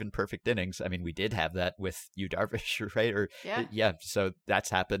perhaps even perfect innings. I mean, we did have that with Yu Darvish, right? Or so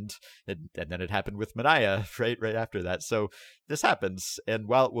that's happened. And then it happened with Manaea, right after that. So this happens. And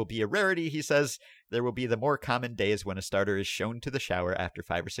while it will be a rarity, he says, there will be the more common days when a starter is shown to the shower after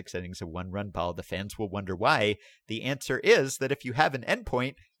 5 or 6 innings of 1-run ball. The fans will wonder why. The answer is that if you have an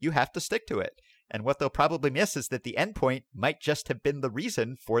endpoint, you have to stick to it. And what they'll probably miss is that the endpoint might just have been the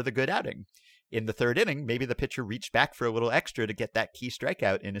reason for the good outing. In the 3rd inning, maybe the pitcher reached back for a little extra to get that key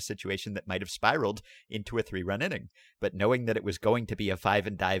strikeout in a situation that might have spiraled into a 3-run inning. But knowing that it was going to be a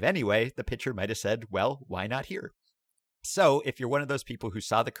 5-and-dive anyway, the pitcher might have said, well, why not here? So, if you're one of those people who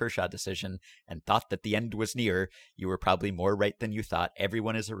saw the Kershaw decision and thought that the end was near, you were probably more right than you thought.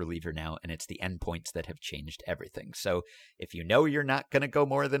 Everyone is a reliever now, and it's the endpoints that have changed everything. So, if you know you're not going to go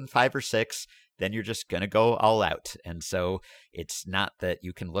more than 5 or 6, then you're just going to go all out. And so, it's not that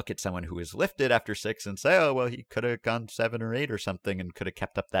you can look at someone who is lifted after 6 and say, oh, well, he could have gone 7 or 8 or something and could have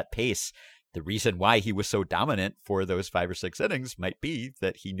kept up that pace. The reason why he was so dominant for those 5 or 6 innings might be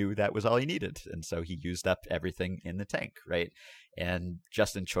that he knew that was all he needed. And so he used up everything in the tank, right? And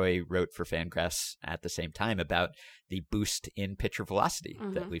Justin Choi wrote for Fangraphs at the same time about the boost in pitcher velocity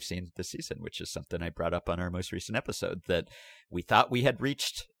that we've seen this season, which is something I brought up on our most recent episode, that we thought we had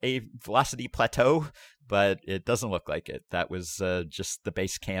reached a velocity plateau, but it doesn't look like it. That was just the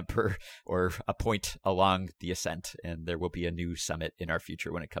base camp or a point along the ascent, and there will be a new summit in our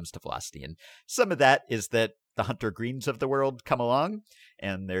future when it comes to velocity. And some of that is that the Hunter Greens of the world come along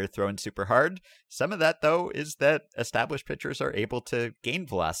and they're throwing super hard. Some of that, though, is that established pitchers are able to gain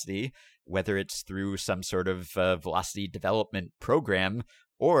velocity, whether it's through some sort of velocity development program,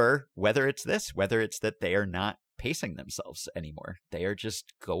 or whether it's that they are not pacing themselves anymore. They are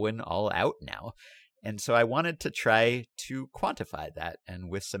just going all out now. And so I wanted to try to quantify that. And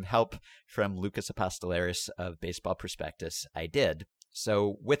with some help from Lucas Apostolaris of Baseball Prospectus, I did.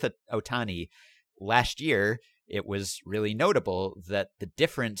 So with Ohtani, last year, it was really notable that the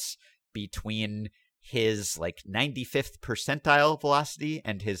difference between his 95th percentile velocity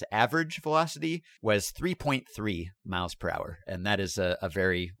and his average velocity was 3.3 miles per hour. And that is a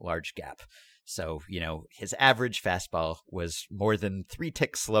very large gap. So, his average fastball was more than 3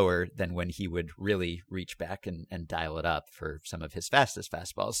 ticks slower than when he would really reach back and dial it up for some of his fastest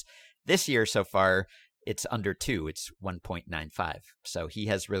fastballs. This year so far, it's under 2. It's 1.95. So he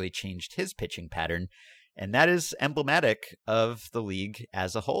has really changed his pitching pattern. And that is emblematic of the league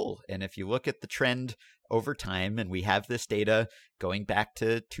as a whole. And if you look at the trend over time, and we have this data going back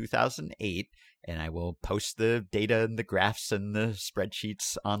to 2008, and I will post the data and the graphs and the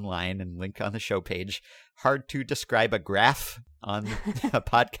spreadsheets online and link on the show page. Hard to describe a graph on a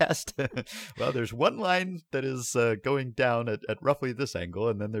podcast. Well, there's one line that is going down at roughly this angle,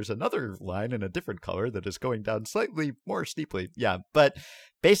 and then there's another line in a different color that is going down slightly more steeply. Yeah, but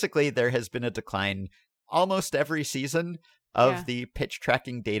basically there has been a decline almost every season of the pitch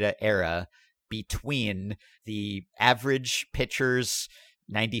tracking data era between the average pitcher's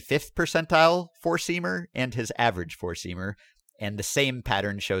 95th percentile four-seamer and his average four-seamer. And the same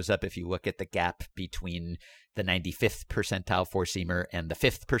pattern shows up if you look at the gap between the 95th percentile four-seamer and the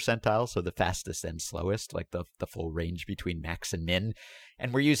 5th percentile, so the fastest and slowest, like the full range between max and min.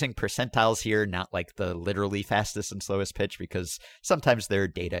 And we're using percentiles here, not like the literally fastest and slowest pitch, because sometimes there are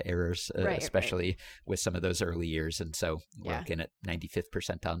data errors, especially with some of those early years. And so we're looking at 95th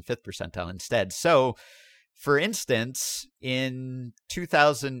percentile and 5th percentile instead. So, for instance, in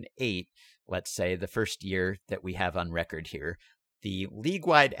 2008, let's say the first year that we have on record here, the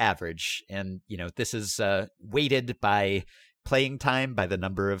league-wide average, and this is weighted by playing time, by the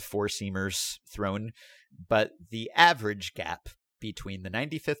number of four-seamers thrown, but the average gap between the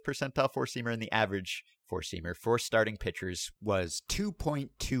 95th percentile four-seamer and the average four-seamer for starting pitchers was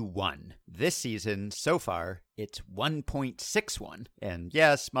 2.21. This season, so far, it's 1.61. And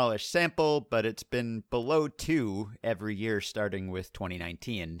smallish sample, but it's been below 2 every year starting with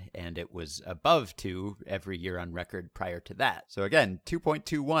 2019, and it was above 2 every year on record prior to that. So again, 2.21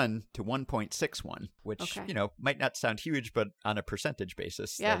 to 1.61, which, might not sound huge, but on a percentage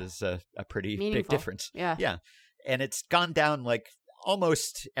basis, that is a pretty big difference. Yeah. And it's gone down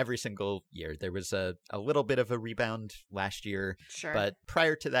almost every single year. There was a little bit of a rebound last year, but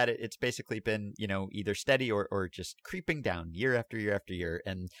prior to that, it's basically been, either steady or just creeping down year after year after year.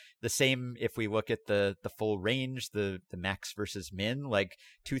 And the same if we look at the full range, the max versus min,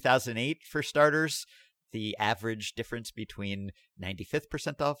 2008 for starters, the average difference between 95th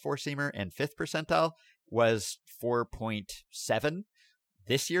percentile four-seamer and 5th percentile was 4.7.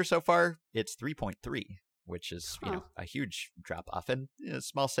 This year so far, it's 3.3. Which is, a huge drop off, and a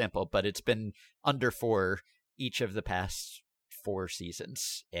small sample, but it's been under 4 each of the past 4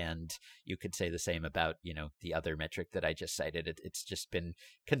 seasons. And you could say the same about, the other metric that I just cited. It's just been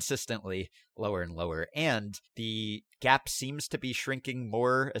consistently lower and lower. And the gap seems to be shrinking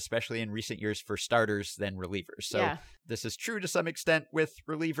more, especially in recent years for starters than relievers. So this is true to some extent with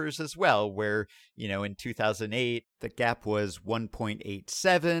relievers as well, where, in 2008, the gap was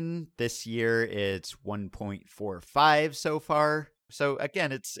 1.87. This year, it's 1.45 so far. So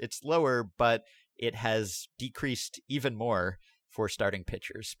again, it's lower, but it has decreased even more for starting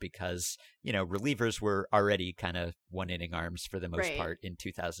pitchers because, relievers were already kind of one-inning arms for the most part in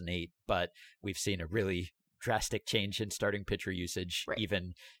 2008, but we've seen a really drastic change in starting pitcher usage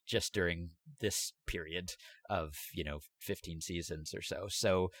even just during this period of, 15 seasons or so.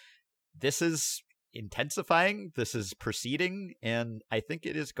 So this is intensifying, this is proceeding, and I think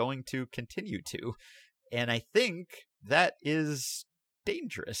it is going to continue to. And I think that is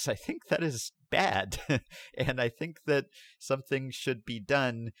dangerous. I think that is bad. And I think that something should be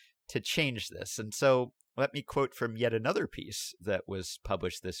done to change this. And so let me quote from yet another piece that was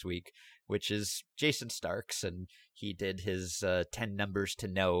published this week, which is Jason Starks, and he did his 10 numbers to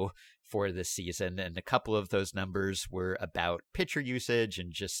know for this season. And a couple of those numbers were about pitcher usage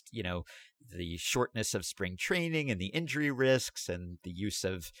and just, the shortness of spring training and the injury risks and the use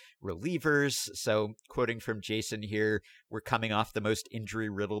of relievers. So, quoting from Jason here, we're coming off the most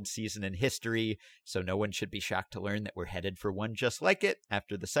injury-riddled season in history, so no one should be shocked to learn that we're headed for one just like it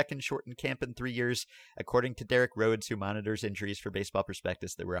after the second shortened camp in 3 years. According to Derek Rhodes, who monitors injuries for Baseball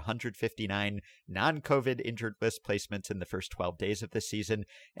Prospectus, there were 159 non-COVID injured list placements in the first 12 days of this season,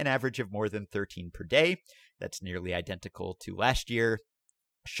 an average of more than 13 per day. That's nearly identical to last year.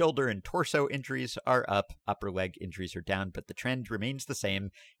 Shoulder and torso injuries are up, upper leg injuries are down, but the trend remains the same,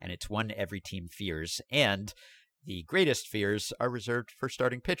 and it's one every team fears. And the greatest fears are reserved for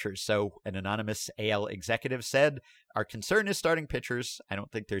starting pitchers. So an anonymous AL executive said, "Our concern is starting pitchers. I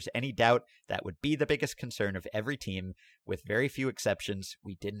don't think there's any doubt that would be the biggest concern of every team. With very few exceptions,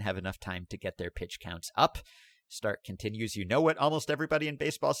 we didn't have enough time to get their pitch counts up." Stark continues, "You know what almost everybody in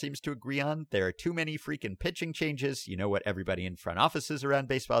baseball seems to agree on? There are too many freaking pitching changes. You know what everybody in front offices around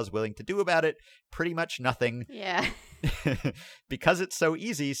baseball is willing to do about it? Pretty much nothing." Yeah. "Because it's so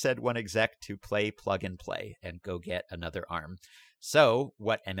easy," said one exec, "to play plug and play and go get another arm." So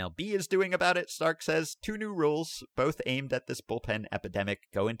what MLB is doing about it, Stark says, 2 new rules, both aimed at this bullpen epidemic,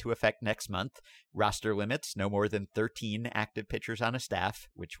 go into effect next month. Roster limits, no more than 13 active pitchers on a staff,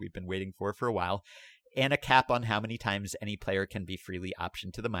 which we've been waiting for a while, and a cap on how many times any player can be freely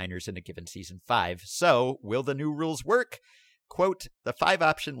optioned to the minors in a given season 5. So, will the new rules work? Quote, "The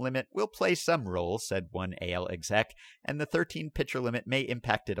 5-option limit will play some role," said one AL exec, "and the 13-pitcher limit may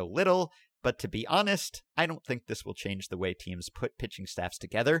impact it a little, but to be honest, I don't think this will change the way teams put pitching staffs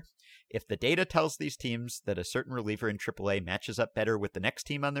together. If the data tells these teams that a certain reliever in AAA matches up better with the next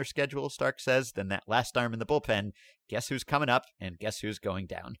team on their schedule," Stark says, "than that last arm in the bullpen, guess who's coming up and guess who's going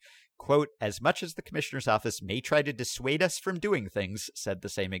down." Quote, "As much as the commissioner's office may try to dissuade us from doing things," said the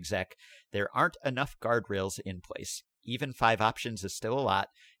same exec, "there aren't enough guardrails in place. Even 5 options is still a lot.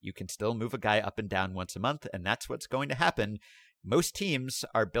 You can still move a guy up and down once a month, and that's what's going to happen. Most teams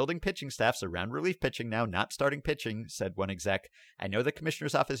are building pitching staffs around relief pitching now, not starting pitching," said one exec. "I know the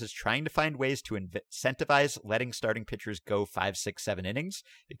commissioner's office is trying to find ways to incentivize letting starting pitchers go 5, 6, 7 innings,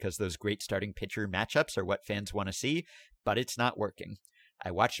 because those great starting pitcher matchups are what fans want to see, but it's not working. I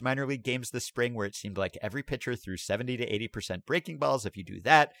watched minor league games this spring where it seemed like every pitcher threw 70 to 80% breaking balls. If you do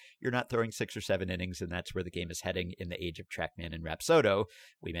that, you're not throwing 6 or 7 innings, and that's where the game is heading in the age of TrackMan and Rapsodo.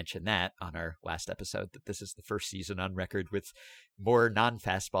 We mentioned that on our last episode, that this is the first season on record with more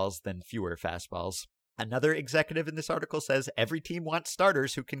non-fastballs than fewer fastballs. Another executive in this article says every team wants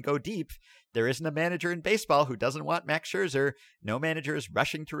starters who can go deep. There isn't a manager in baseball who doesn't want Max Scherzer. No manager is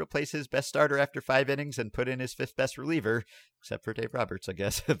rushing to replace his best starter after 5 innings and put in his 5th best reliever, except for Dave Roberts, I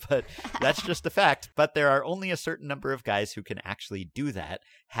guess. But that's just a fact. But there are only a certain number of guys who can actually do that,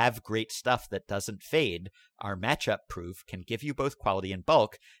 have great stuff that doesn't fade, are matchup proof, can give you both quality and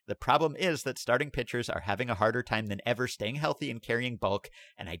bulk. The problem is that starting pitchers are having a harder time than ever staying healthy and carrying bulk,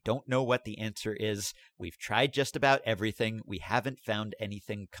 and I don't know what the answer is. We've tried just about everything. We haven't found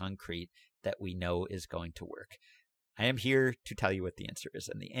anything concrete that we know is going to work. I am here to tell you what the answer is.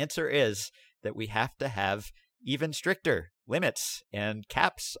 And the answer is that we have to have even stricter limits and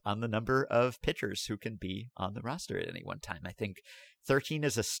caps on the number of pitchers who can be on the roster at any one time. I think 13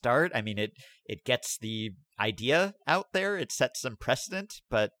 is a start. I mean, it gets the idea out there. It sets some precedent,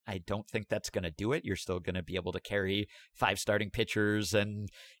 but I don't think that's going to do it. You're still going to be able to carry 5 starting pitchers and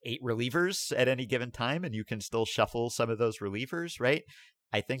 8 relievers at any given time, and you can still shuffle some of those relievers, right?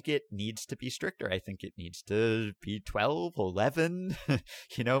 I think it needs to be stricter. I think it needs to be 12, 11,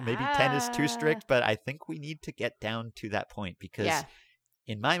 maybe 10 is too strict, but I think we need to get down to that point because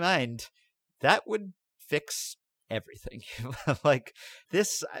in my mind, that would fix everything. Like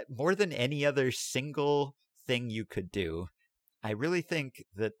this, more than any other single thing you could do, I really think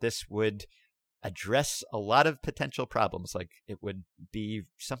that this would address a lot of potential problems. Like it would be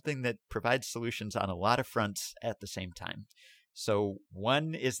something that provides solutions on a lot of fronts at the same time. So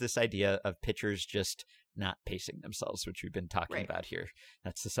one is this idea of pitchers just not pacing themselves, which we've been talking about here.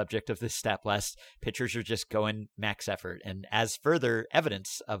 That's the subject of this stat blast. Pitchers are just going max effort. And as further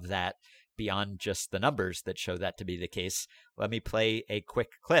evidence of that, beyond just the numbers that show that to be the case, let me play a quick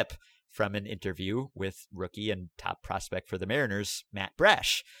clip from an interview with rookie and top prospect for the Mariners, Matt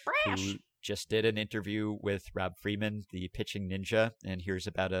Brash. Who just did an interview with Rob Freeman, the pitching ninja. And here's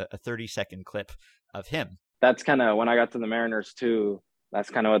about a 30-second clip of him. That's kind of when I got to the Mariners too. That's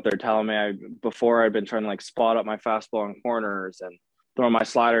kind of what they're telling me. Before I'd been trying to spot up my fastball in corners and throw my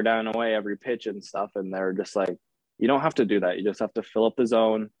slider down away every pitch and stuff. And they're just like, you don't have to do that. You just have to fill up the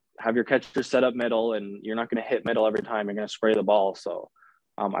zone, have your catcher set up middle, and you're not going to hit middle every time. You're going to spray the ball. So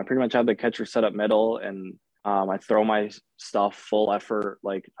I pretty much had the catcher set up middle, and I throw my stuff full effort.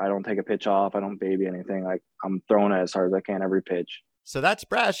 Like I don't take a pitch off. I don't baby anything. Like I'm throwing it as hard as I can every pitch. So that's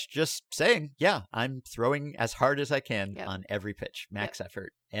Brash just saying, yeah, I'm throwing as hard as I can Yep. on every pitch, max Yep.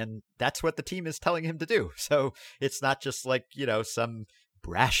 effort. And that's what the team is telling him to do. So it's not just like, some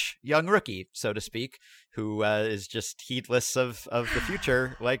brash young rookie, so to speak, who is just heedless of the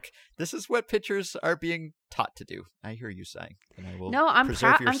future. Like, this is what pitchers are being taught to do. I hear you sighing, and I will No, I'm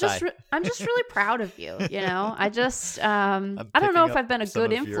preserve proud. your sigh. I'm just really proud of you. I just I'm I don't know picking if I've up been a some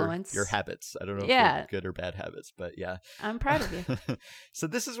good of influence. Your habits. I don't know if Yeah. they're good or bad habits, but yeah. I'm proud of you. So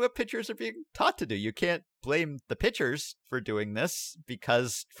this is what pitchers are being taught to do. You can't blame the pitchers for doing this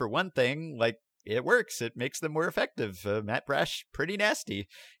because, for one thing, like, it works. It makes them more effective. Matt Brash, pretty nasty,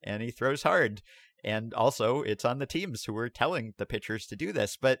 and he throws hard. And also, it's on the teams who are telling the pitchers to do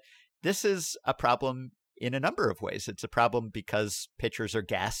this. But this is a problem in a number of ways. It's a problem because pitchers are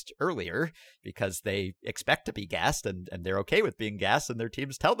gassed earlier because they expect to be gassed and they're okay with being gassed, and their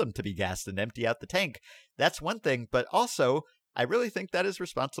teams tell them to be gassed and empty out the tank. That's one thing. But also, I really think that is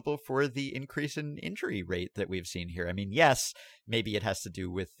responsible for the increase in injury rate that we've seen here. I mean, yes, maybe it has to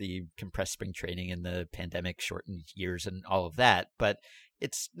do with the compressed spring training and the pandemic shortened years and all of that, but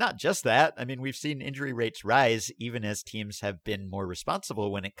it's not just that. I mean, we've seen injury rates rise even as teams have been more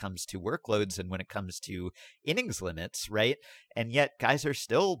responsible when it comes to workloads and when it comes to innings limits, right? And yet guys are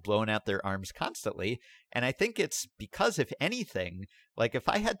still blowing out their arms constantly. And I think it's because, if anything, like, if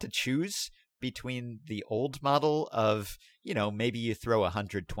I had to choose between the old model of, maybe you throw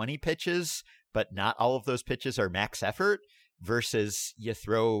 120 pitches, but not all of those pitches are max effort, versus you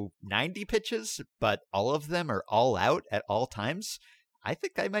throw 90 pitches, but all of them are all out at all times, I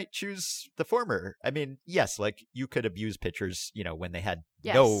think I might choose the former. I mean, yes, like, you could abuse pitchers, when they had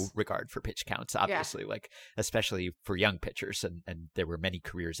no Yes. regard for pitch counts, obviously, like, especially for young pitchers, and there were many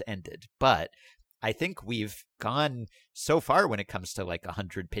careers ended. But I think we've gone so far when it comes to like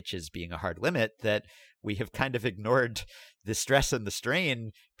 100 pitches being a hard limit that we have kind of ignored the stress and the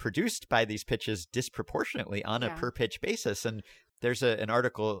strain produced by these pitches disproportionately on a Yeah. per pitch basis. And there's an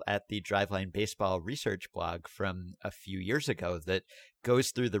article at the Driveline Baseball research blog from a few years ago that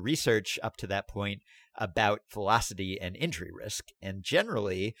goes through the research up to that point about velocity and injury risk. And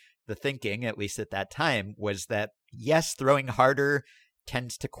generally, the thinking, at least at that time, was that yes, throwing harder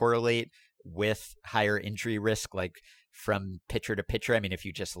tends to correlate with higher injury risk, like from pitcher to pitcher. I mean, if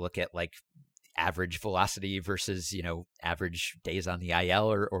you just look at like average velocity versus, average days on the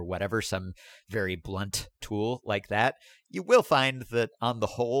IL or whatever, some very blunt tool like that, you will find that on the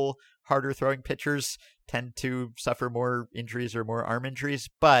whole, harder throwing pitchers tend to suffer more injuries or more arm injuries.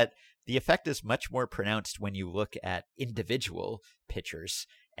 But the effect is much more pronounced when you look at individual pitchers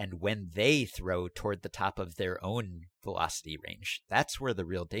and when they throw toward the top of their own velocity range. That's where the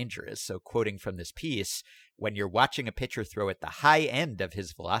real danger is. So, quoting from this piece, when you're watching a pitcher throw at the high end of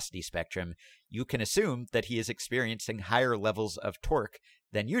his velocity spectrum, you can assume that he is experiencing higher levels of torque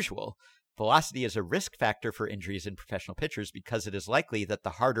than usual. Velocity is a risk factor for injuries in professional pitchers because it is likely that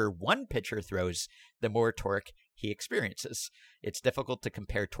the harder one pitcher throws, the more torque he experiences. It's difficult to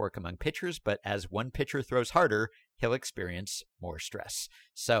compare torque among pitchers, but as one pitcher throws harder, he'll experience more stress.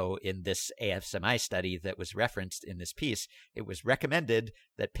 So in this ASMI study that was referenced in this piece, it was recommended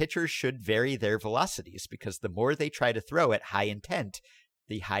that pitchers should vary their velocities because the more they try to throw at high intent,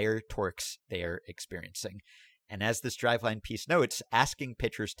 the higher torques they are experiencing. And as this Driveline piece notes, asking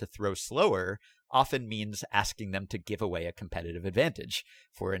pitchers to throw slower often means asking them to give away a competitive advantage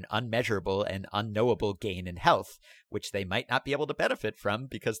for an unmeasurable and unknowable gain in health, which they might not be able to benefit from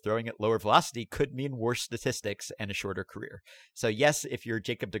because throwing at lower velocity could mean worse statistics and a shorter career. So yes, if you're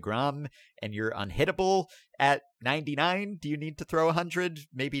Jacob deGrom and you're unhittable at 99, do you need to throw 100?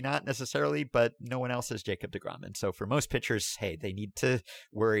 Maybe not necessarily, but no one else is Jacob deGrom. And so for most pitchers, hey, they need to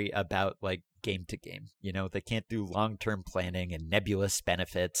worry about like game to game. They can't do long-term planning and nebulous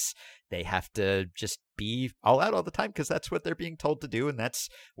benefits. They have to just be all out all the time because that's what they're being told to do. And that's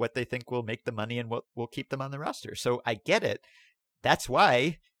what they think will make the money and what will keep them on the roster. So I get it. That's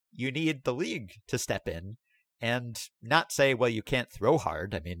why you need the league to step in and not say, well, you can't throw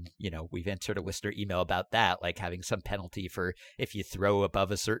hard. I mean, we've answered a listener email about that, like having some penalty for if you throw above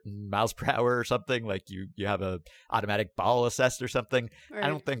a certain miles per hour or something, like you have a automatic ball assessed or something. Right. I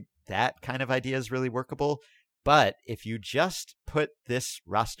don't think that kind of idea is really workable. But if you just put this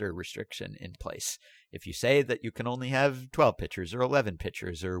roster restriction in place, if you say that you can only have 12 pitchers or 11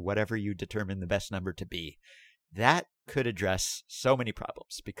 pitchers or whatever you determine the best number to be, that could address so many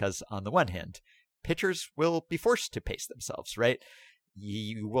problems because on the one hand, pitchers will be forced to pace themselves, right?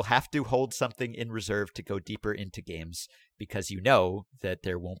 you will have to hold something in reserve to go deeper into games because you know that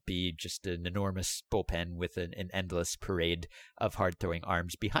there won't be just an enormous bullpen with an endless parade of hard-throwing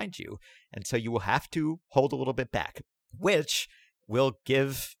arms behind you. And so you will have to hold a little bit back, which will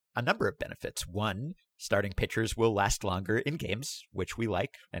give a number of benefits. One, starting pitchers will last longer in games, which we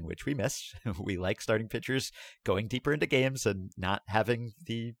like and which we miss. We like starting pitchers going deeper into games and not having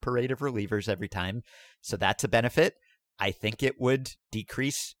the parade of relievers every time. So that's a benefit. I think it would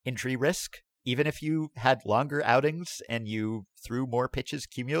decrease injury risk. Even if you had longer outings and you threw more pitches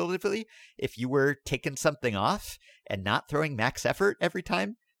cumulatively, if you were taking something off and not throwing max effort every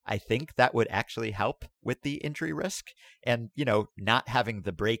time, I think that would actually help with the injury risk. And, not having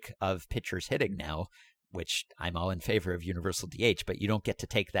the break of pitchers hitting now, which I'm all in favor of universal DH, but you don't get to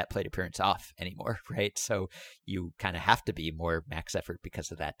take that plate appearance off anymore, right? So you kind of have to be more max effort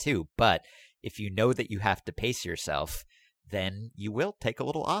because of that too. But if you know that you have to pace yourself, then you will take a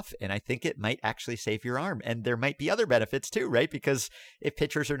little off. And I think it might actually save your arm. And there might be other benefits too, right? Because if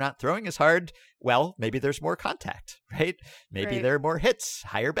pitchers are not throwing as hard, well, maybe there's more contact, right? Maybe there are more hits,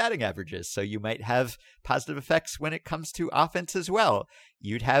 higher batting averages. So you might have positive effects when it comes to offense as well.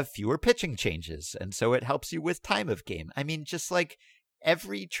 You'd have fewer pitching changes. And so it helps you with time of game. I mean, just like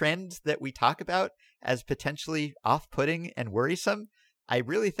every trend that we talk about as potentially off-putting and worrisome, I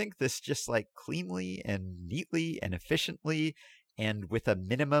really think this just like cleanly and neatly and efficiently and with a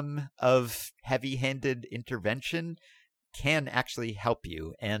minimum of heavy-handed intervention can actually help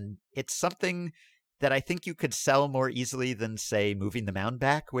you. And it's something that I think you could sell more easily than, say, moving the mound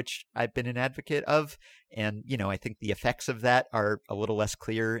back, which I've been an advocate of. And, I think the effects of that are a little less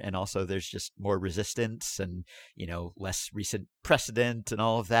clear. And also there's just more resistance and, less recent precedent and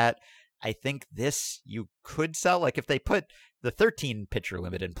all of that. I think this you could sell, like if they put the 13 pitcher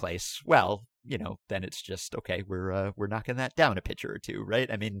limit in place, well, then it's just, okay, we're knocking that down a pitcher or two,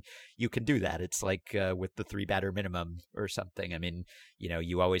 right? I mean, you can do that. It's like with the 3 batter minimum or something. I mean,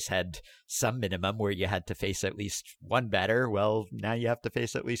 you always had some minimum where you had to face at least 1 batter. Well, now you have to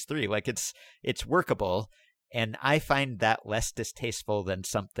face at least 3. Like it's workable. And I find that less distasteful than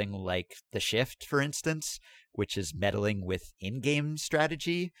something like the shift, for instance, which is meddling with in-game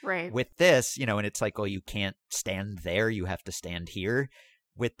strategy. Right. With this, and it's like, oh, you can't stand there. You have to stand here.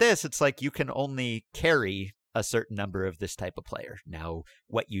 With this, it's like you can only carry a certain number of this type of player. Now,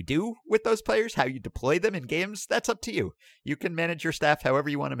 what you do with those players, how you deploy them in games, that's up to you. You can manage your staff however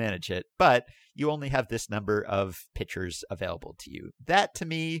you want to manage it, but you only have this number of pitchers available to you. That, to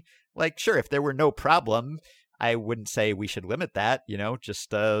me, like, sure, if there were no problem, I wouldn't say we should limit that,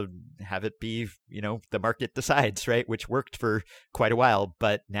 just have it be, the market decides, right? Which worked for quite a while,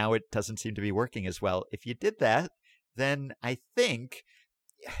 but now it doesn't seem to be working as well. If you did that, then I think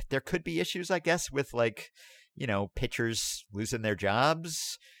there could be issues, I guess, with like, pitchers losing their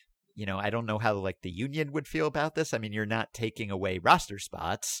jobs. I don't know how like the union would feel about this. I mean, you're not taking away roster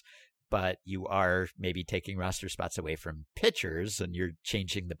spots, but you are maybe taking roster spots away from pitchers and you're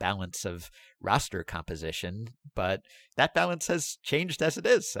changing the balance of roster composition. But that balance has changed as it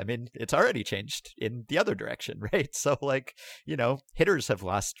is. I mean, it's already changed in the other direction, right? So like, hitters have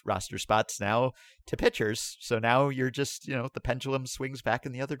lost roster spots now to pitchers. So now you're just, the pendulum swings back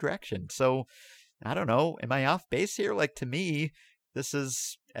in the other direction. So I don't know. Am I off base here? Like, to me, this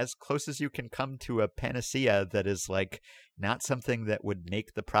is as close as you can come to a panacea that is like not something that would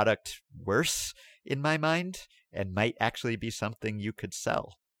make the product worse in my mind and might actually be something you could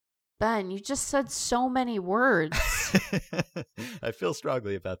sell. Ben, you just said so many words. I feel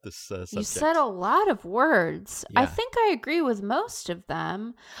strongly about this subject. You said a lot of words. Yeah. I think I agree with most of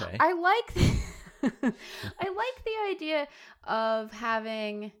them. Okay. I like I like the idea of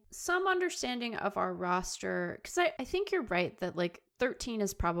having some understanding of our roster, because I think you're right that like 13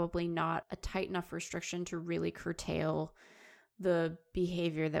 is probably not a tight enough restriction to really curtail the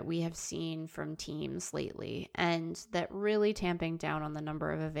behavior that we have seen from teams lately, and that really tamping down on the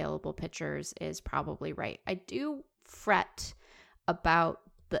number of available pitchers is probably right. I do fret about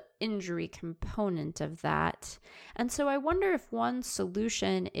the injury component of that. And so I wonder if one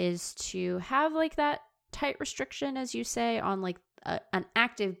solution is to have like that tight restriction, as you say, on like an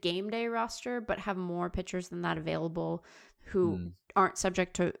active game day roster, but have more pitchers than that available who aren't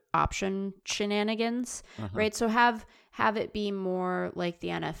subject to option shenanigans, right? So have it be more like the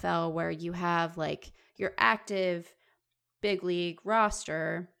NFL, where you have like your active big league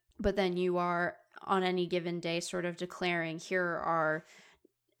roster, but then you are on any given day sort of declaring, here are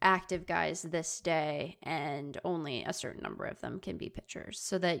active guys this day, and only a certain number of them can be pitchers,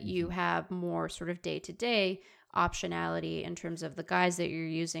 so that you have more sort of day-to-day optionality in terms of the guys that you're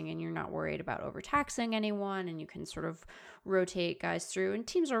using, and you're not worried about overtaxing anyone, and you can sort of rotate guys through. And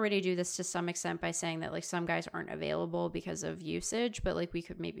teams already do this to some extent by saying that like some guys aren't available because of usage, but like we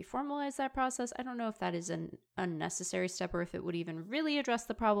could maybe formalize that process. I don't know if that is an unnecessary step or if it would even really address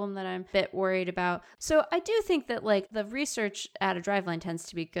the problem that I'm a bit worried about. So I do think that like the research at a driveline tends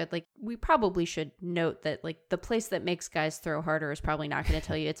to be good. Like we probably should note that like the place that makes guys throw harder is probably not going to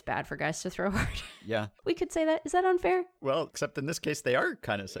tell you it's bad for guys to throw hard. Yeah. We could say that. Is that unfair? Well, except in this case, they are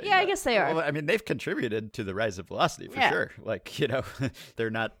kind of saying Yeah, that. I guess they are. Well, I mean, they've contributed to the rise of velocity for sure. Like, you know, they're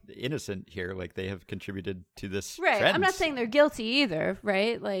not innocent here. Like, they have contributed to this Right. trend. I'm not saying they're guilty either,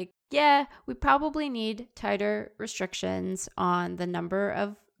 right? Like, yeah, we probably need tighter restrictions on the number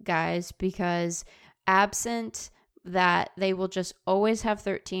of guys because absent that, they will just always have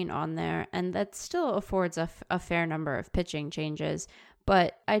 13 on there, and that still affords a fair number of pitching changes.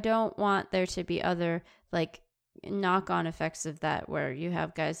 But I don't want there to be other like knock-on effects of that where you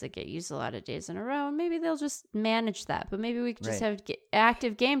have guys that get used a lot of days in a row, and maybe they'll just manage that. But maybe we could just have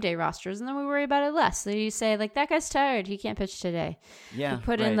active game day rosters, and then we worry about it less. So you say like, that guy's tired, he can't pitch today. Yeah, you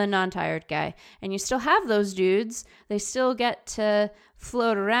put in the non-tired guy, and you still have those dudes. They still get to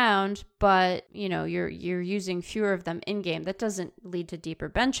float around, but you know you're using fewer of them in game. That doesn't lead to deeper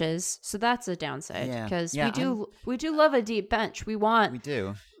benches, so that's a downside. Because we do love a deep bench. We want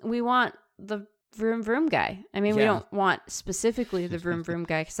the vroom vroom guy. I mean, we don't want specifically the vroom vroom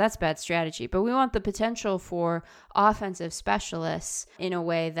guy because that's bad strategy, but we want the potential for offensive specialists in a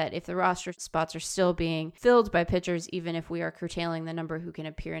way that if the roster spots are still being filled by pitchers, even if we are curtailing the number who can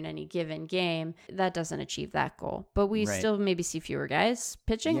appear in any given game, that doesn't achieve that goal. But we still maybe see fewer guys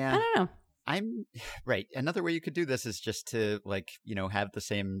pitching. I don't know. I'm right. Another way you could do this is just to like, you know, have the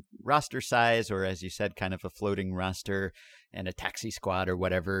same roster size, or as you said, kind of a floating roster and a taxi squad or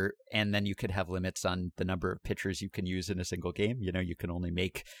whatever. And then you could have limits on the number of pitchers you can use in a single game. You know, you can only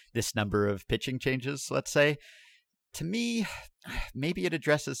make this number of pitching changes, let's say. To me, maybe it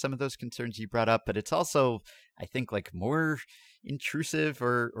addresses some of those concerns you brought up, but it's also, I think, like more intrusive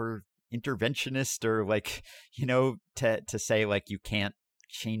or interventionist, or like, you know, to say like you can't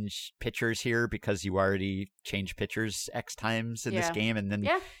change pitchers here because you already changed pitchers X times in this game. And then,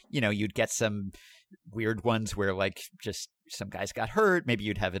 you know, you'd get some weird ones where like just some guys got hurt. Maybe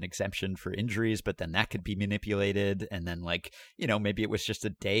you'd have an exemption for injuries, but then that could be manipulated. And then like, you know, maybe it was just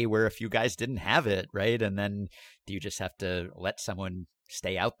a day where a few guys didn't have it, right? And then do you just have to let someone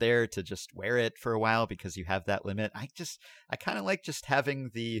stay out there to just wear it for a while because you have that limit? I kind of like just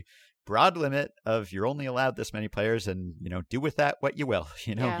having the broad limit of you're only allowed this many players, and, you know, do with that what you will.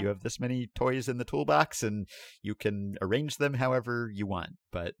 You know, you have this many toys in the toolbox and you can arrange them however you want,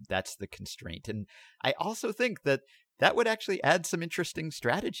 but that's the constraint. And I also think that that would actually add some interesting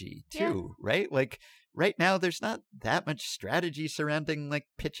strategy too, right? Like right now, there's not that much strategy surrounding like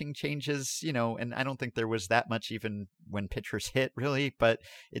pitching changes, you know, and I don't think there was that much even when pitchers hit really, but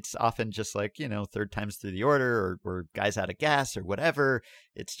it's often just like, you know, third times through the order or guys out of gas or whatever.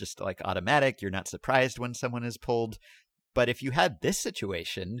 It's just like automatic. You're not surprised when someone is pulled. But if you had this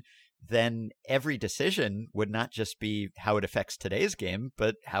situation, then every decision would not just be how it affects today's game,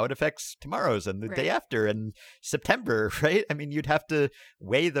 but how it affects tomorrow's and the day after and September, right? I mean, you'd have to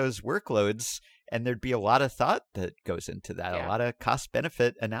weigh those workloads, and there'd be a lot of thought that goes into that, a lot of cost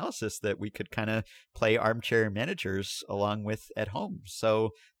benefit analysis that we could kind of play armchair managers along with at home. So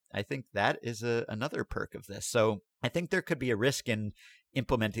I think that is another perk of this. So I think there could be a risk in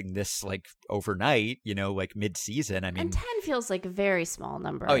implementing this like overnight, you know, like mid-season. I mean, and 10 feels like a very small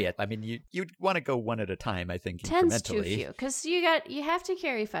number. Oh yeah, I mean you'd want to go one at a time. I think 10's too few because you have to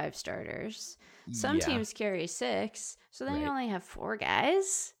carry 5 starters. Some teams carry 6, so then you only have 4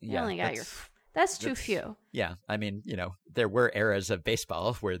 guys. You only got that's too few. Yeah. I mean, you know, there were eras of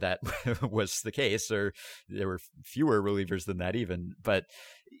baseball where that was the case, or there were fewer relievers than that even. But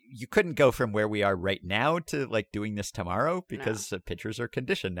you couldn't go from where we are right now to like doing this tomorrow because pitchers are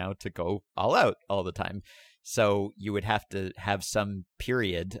conditioned now to go all out all the time. So you would have to have some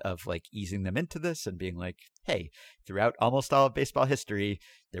period of like easing them into this and being like, hey, throughout almost all of baseball history,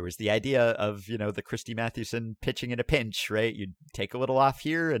 there was the idea of, you know, the Christy Mathewson pitching in a pinch, right? You'd take a little off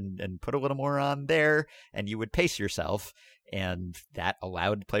here and put a little more on there, and you would pace yourself. And that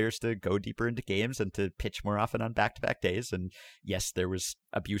allowed players to go deeper into games and to pitch more often on back-to-back days. And yes, there was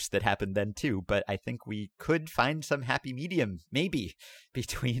abuse that happened then too, but I think we could find some happy medium, maybe,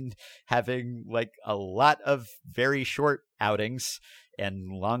 between having like a lot of very short outings and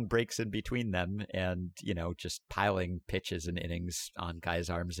long breaks in between them and, you know, just piling pitches and innings on guys'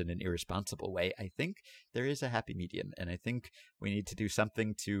 arms in an irresponsible way. I think there is a happy medium, and I think we need to do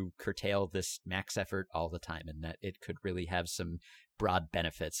something to curtail this max effort all the time, and that it could really have some broad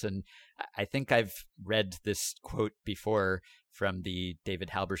benefits. And I think I've read this quote before from the David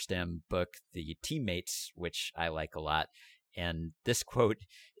Halberstam book, The Teammates, which I like a lot. And this quote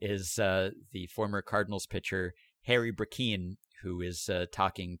is the former Cardinals pitcher, Harry Brackeen, who is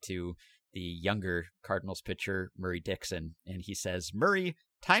talking to the younger Cardinals pitcher, Murray Dixon. And he says, "Murray,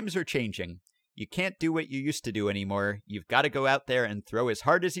 times are changing. You can't do what you used to do anymore. You've got to go out there and throw as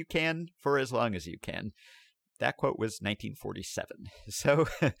hard as you can for as long as you can." That quote was 1947. So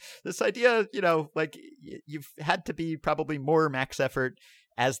this idea, like you've had to be probably more max effort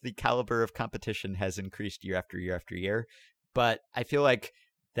as the caliber of competition has increased year after year after year. But I feel like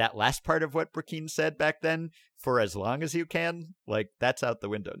that last part of what Brackeen said back then, for as long as you can, like that's out the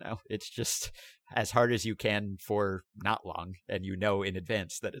window now. It's just as hard as you can for not long. And in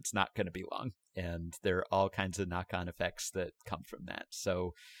advance that it's not going to be long. And there are all kinds of knock-on effects that come from that.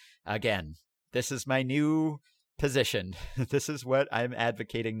 So again, this is my new position. This is what I'm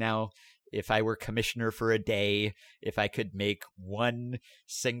advocating now. If I were commissioner for a day, if I could make one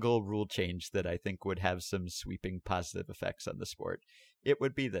single rule change that I think would have some sweeping positive effects on the sport, it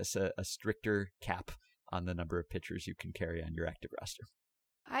would be this, a stricter cap on the number of pitchers you can carry on your active roster.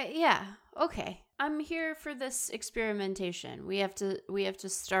 Okay. I'm here for this experimentation. We have to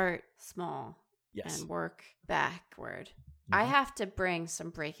start small and work backward. Mm-hmm. I have to bring some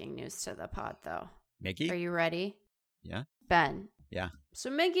breaking news to the pod, though. Miggy? Are you ready? Yeah. Ben. Yeah. So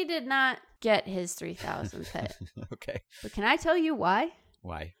Miggy did not get his 3,000th hit. Okay. But can I tell you why?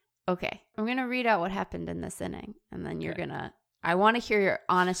 Why? Okay. I'm going to read out what happened in this inning, and then I want to hear your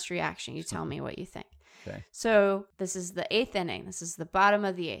honest reaction. You tell me what you think. Okay. So this is the 8th inning. This is the bottom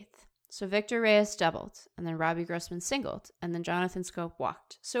of the 8th. So Victor Reyes doubled, and then Robbie Grossman singled, and then Jonathan Schoop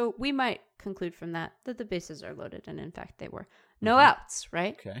walked. So we might conclude from that the bases are loaded, and in fact they were. No outs,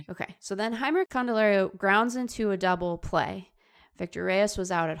 right? Okay. So then Heimer Candelario grounds into a double play. Victor Reyes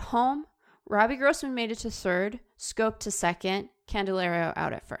was out at home. Robbie Grossman made it to third, Schoop to second, Candelario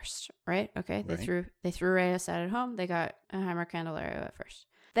out at first, right? Okay. Right. They threw Reyes out at home. They got Heimer Candelario at first.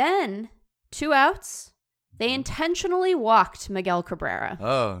 Then 2 outs. They intentionally walked Miguel Cabrera.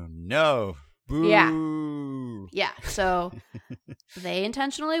 Oh no. Boo. Yeah. So they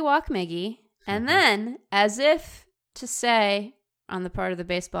intentionally walk Miggy, and then, as if to say, on the part of the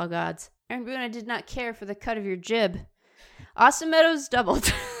baseball gods, Aaron Boone, I did not care for the cut of your jib. Austin Meadows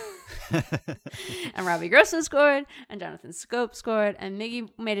doubled. And Robbie Grossman scored, and Jonathan Schoop scored, and Miggy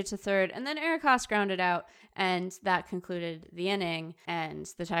made it to third, and then Eric Haas grounded out, and that concluded the inning, and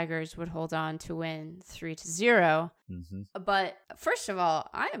the Tigers would hold on to win 3-0. Mm-hmm. But first of all,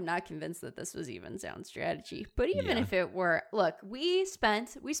 I am not convinced that this was even sound strategy. But even if it were, look, we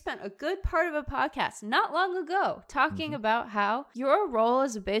spent a good part of a podcast not long ago talking about how your role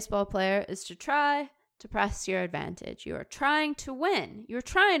as a baseball player is to try to press your advantage. You are trying to win. You're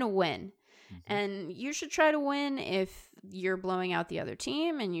trying to win. Mm-hmm. And you should try to win if you're blowing out the other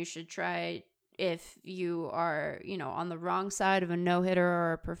team, and you should try if you are, on the wrong side of a no-hitter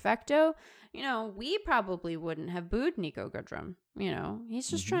or a perfecto. We probably wouldn't have booed Nico Goodrum. He's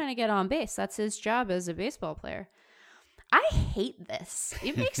just trying to get on base. That's his job as a baseball player. I hate this.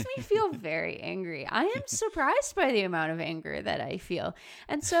 It makes me feel very angry. I am surprised by the amount of anger that I feel.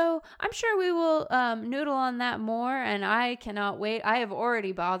 And so I'm sure we will noodle on that more, and I cannot wait. I have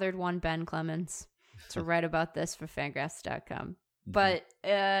already bothered one Ben Clemens to write about this for Fangraphs.com. But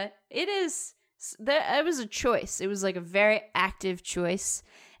it was a choice. It was like a very active choice,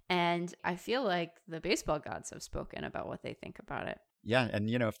 and I feel like the baseball gods have spoken about what they think about it. Yeah, and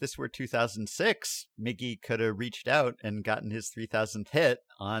if this were 2006, Miggy could have reached out and gotten his 3,000th hit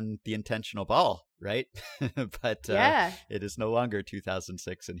on the intentional ball, right? But it is no longer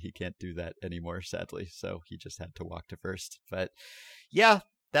 2006, and he can't do that anymore, sadly. So he just had to walk to first. But yeah,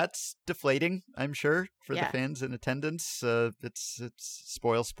 that's deflating, I'm sure, for the fans in attendance. It's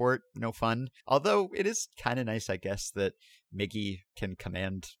spoil sport, no fun. Although it is kind of nice, I guess, that Miggy can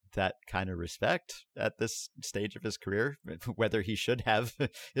command that kind of respect at this stage of his career. Whether he should have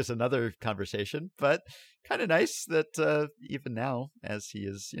is another conversation, but kind of nice that even now, as he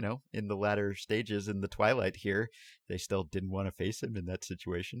is, in the latter stages, in the twilight here, they still didn't want to face him in that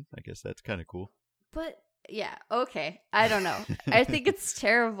situation. I guess that's kind of cool. But yeah, okay. I don't know. I think it's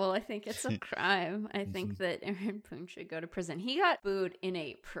terrible. I think it's a crime. I think that Aaron Boone should go to prison. He got booed in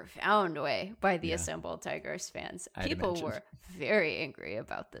a profound way by the assembled Tigers fans. People were very angry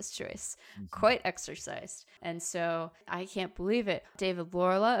about this choice, quite exercised. And so I can't believe it. David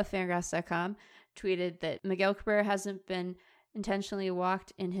Lorla of Fangraphs.com tweeted that Miguel Cabrera hasn't been intentionally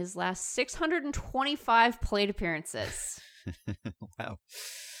walked in his last 625 plate appearances. Wow.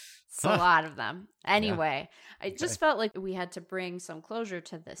 It's a lot of them. Anyway, I just felt like we had to bring some closure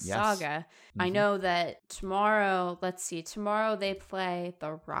to this saga. I know that tomorrow they play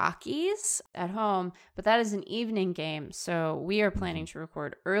the Rockies at home, but that is an evening game. So we are planning to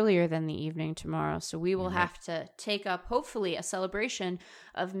record earlier than the evening tomorrow. So we will have to take up, hopefully, a celebration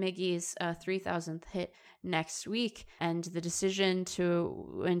of Miggy's 3,000th hit next week. And the decision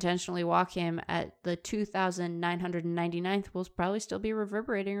to intentionally walk him at the 2,999th will probably still be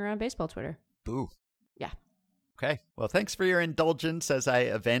reverberating around baseball Twitter. Boo. Yeah. Okay. Well, thanks for your indulgence as I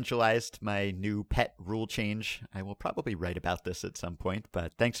evangelized my new pet rule change. I will probably write about this at some point,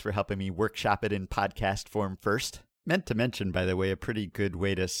 but thanks for helping me workshop it in podcast form first. Meant to mention, by the way, a pretty good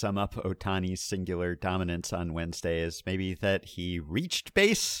way to sum up Ohtani's singular dominance on Wednesday is maybe that he reached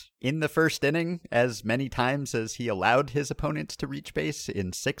base in the first inning as many times as he allowed his opponents to reach base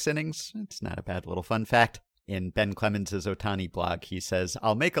in 6 innings. It's not a bad little fun fact. In Ben Clemens' Ohtani blog, he says,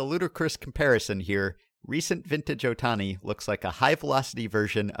 "I'll make a ludicrous comparison here. Recent vintage Ohtani looks like a high-velocity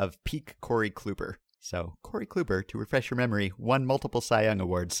version of peak Corey Kluber." So Corey Kluber, to refresh your memory, won multiple Cy Young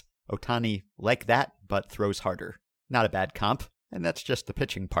Awards. Ohtani, like that, but throws harder. Not a bad comp, and that's just the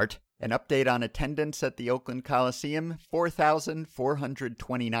pitching part. An update on attendance at the Oakland Coliseum,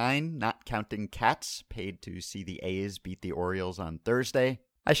 4,429, not counting cats, paid to see the A's beat the Orioles on Thursday.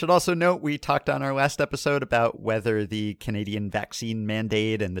 I should also note we talked on our last episode about whether the Canadian vaccine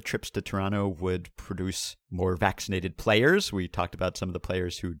mandate and the trips to Toronto would produce more vaccinated players. We talked about some of the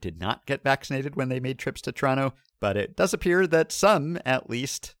players who did not get vaccinated when they made trips to Toronto, but it does appear that some, at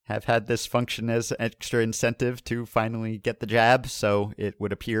least, have had this function as extra incentive to finally get the jab. So it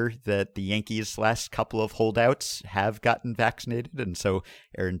would appear that the Yankees' last couple of holdouts have gotten vaccinated. And so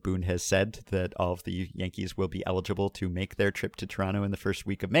Aaron Boone has said that all of the Yankees will be eligible to make their trip to Toronto in the first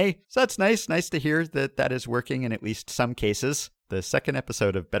week of May. So that's nice. Nice to hear that that is working in at least some cases. The second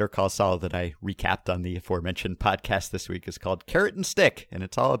episode of Better Call Saul that I recapped on the aforementioned podcast this week is called Carrot and Stick, and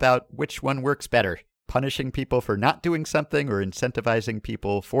it's all about which one works better, punishing people for not doing something or incentivizing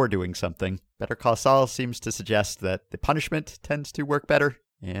people for doing something. Better Call Saul seems to suggest that the punishment tends to work better,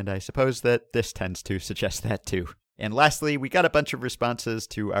 and I suppose that this tends to suggest that too. And lastly, we got a bunch of responses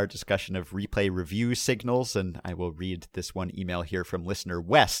to our discussion of replay review signals, and I will read this one email here from listener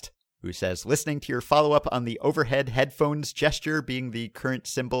West, who says, "Listening to your follow-up on the overhead headphones gesture being the current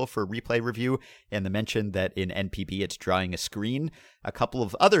symbol for replay review and the mention that in NPB it's drawing a screen, a couple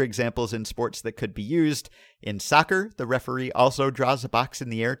of other examples in sports that could be used. In soccer, the referee also draws a box in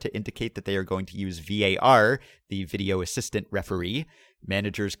the air to indicate that they are going to use VAR, the video assistant referee.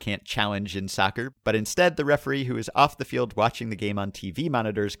 Managers can't challenge in soccer, but instead the referee who is off the field watching the game on TV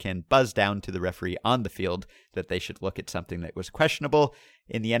monitors can buzz down to the referee on the field that they should look at something that was questionable.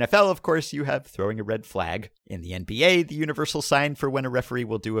 In the NFL, of course, you have throwing a red flag. In the NBA, the universal sign for when a referee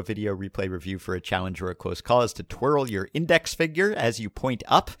will do a video replay review for a challenge or a close call is to twirl your index finger as you point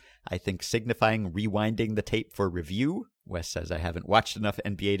up, I think signifying rewinding the tape for review. Wes says, I haven't watched enough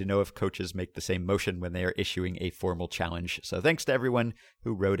NBA to know if coaches make the same motion when they are issuing a formal challenge. So thanks to everyone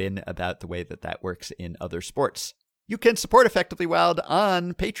who wrote in about the way that that works in other sports. You can support Effectively Wild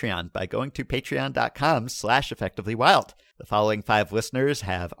on Patreon by going to patreon.com/effectivelywild. The following 5 listeners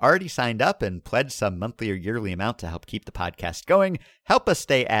have already signed up and pledged some monthly or yearly amount to help keep the podcast going, help us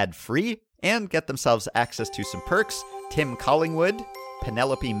stay ad-free, and get themselves access to some perks. Tim Collingwood,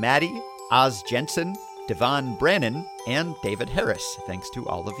 Penelope Maddie, Oz Jensen, Devon Brannon, and David Harris. Thanks to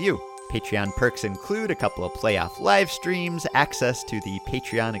all of you. Patreon perks include a couple of playoff live streams, access to the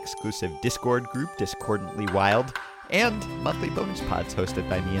Patreon-exclusive Discord group, Discordantly Wild, and monthly bonus pods hosted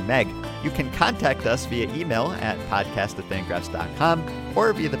by me and Meg. You can contact us via email at podcast@fangraphs.com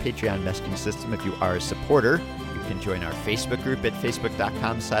or via the Patreon messaging system if you are a supporter. You can join our Facebook group at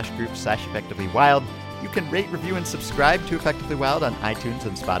facebook.com/group/effectivelywild. You can rate, review, and subscribe to Effectively Wild on iTunes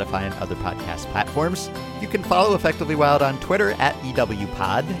and Spotify and other podcast platforms. You can follow Effectively Wild on Twitter at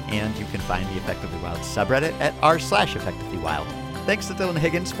EWPod, and you can find the Effectively Wild subreddit at r/EffectivelyWild. Thanks to Dylan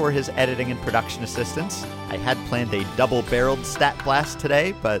Higgins for his editing and production assistance. I had planned a double-barreled stat blast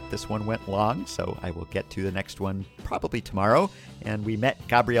today, but this one went long, so I will get to the next one probably tomorrow. And we met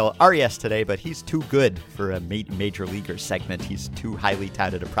Gabriel Arias today, but he's too good for a major leaguer segment. He's too highly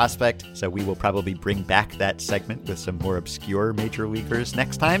touted a prospect, so we will probably bring back that segment with some more obscure major leaguers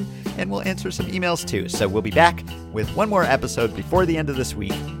next time, and we'll answer some emails too. So we'll be back with one more episode before the end of this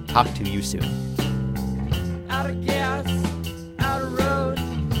week. Talk to you soon.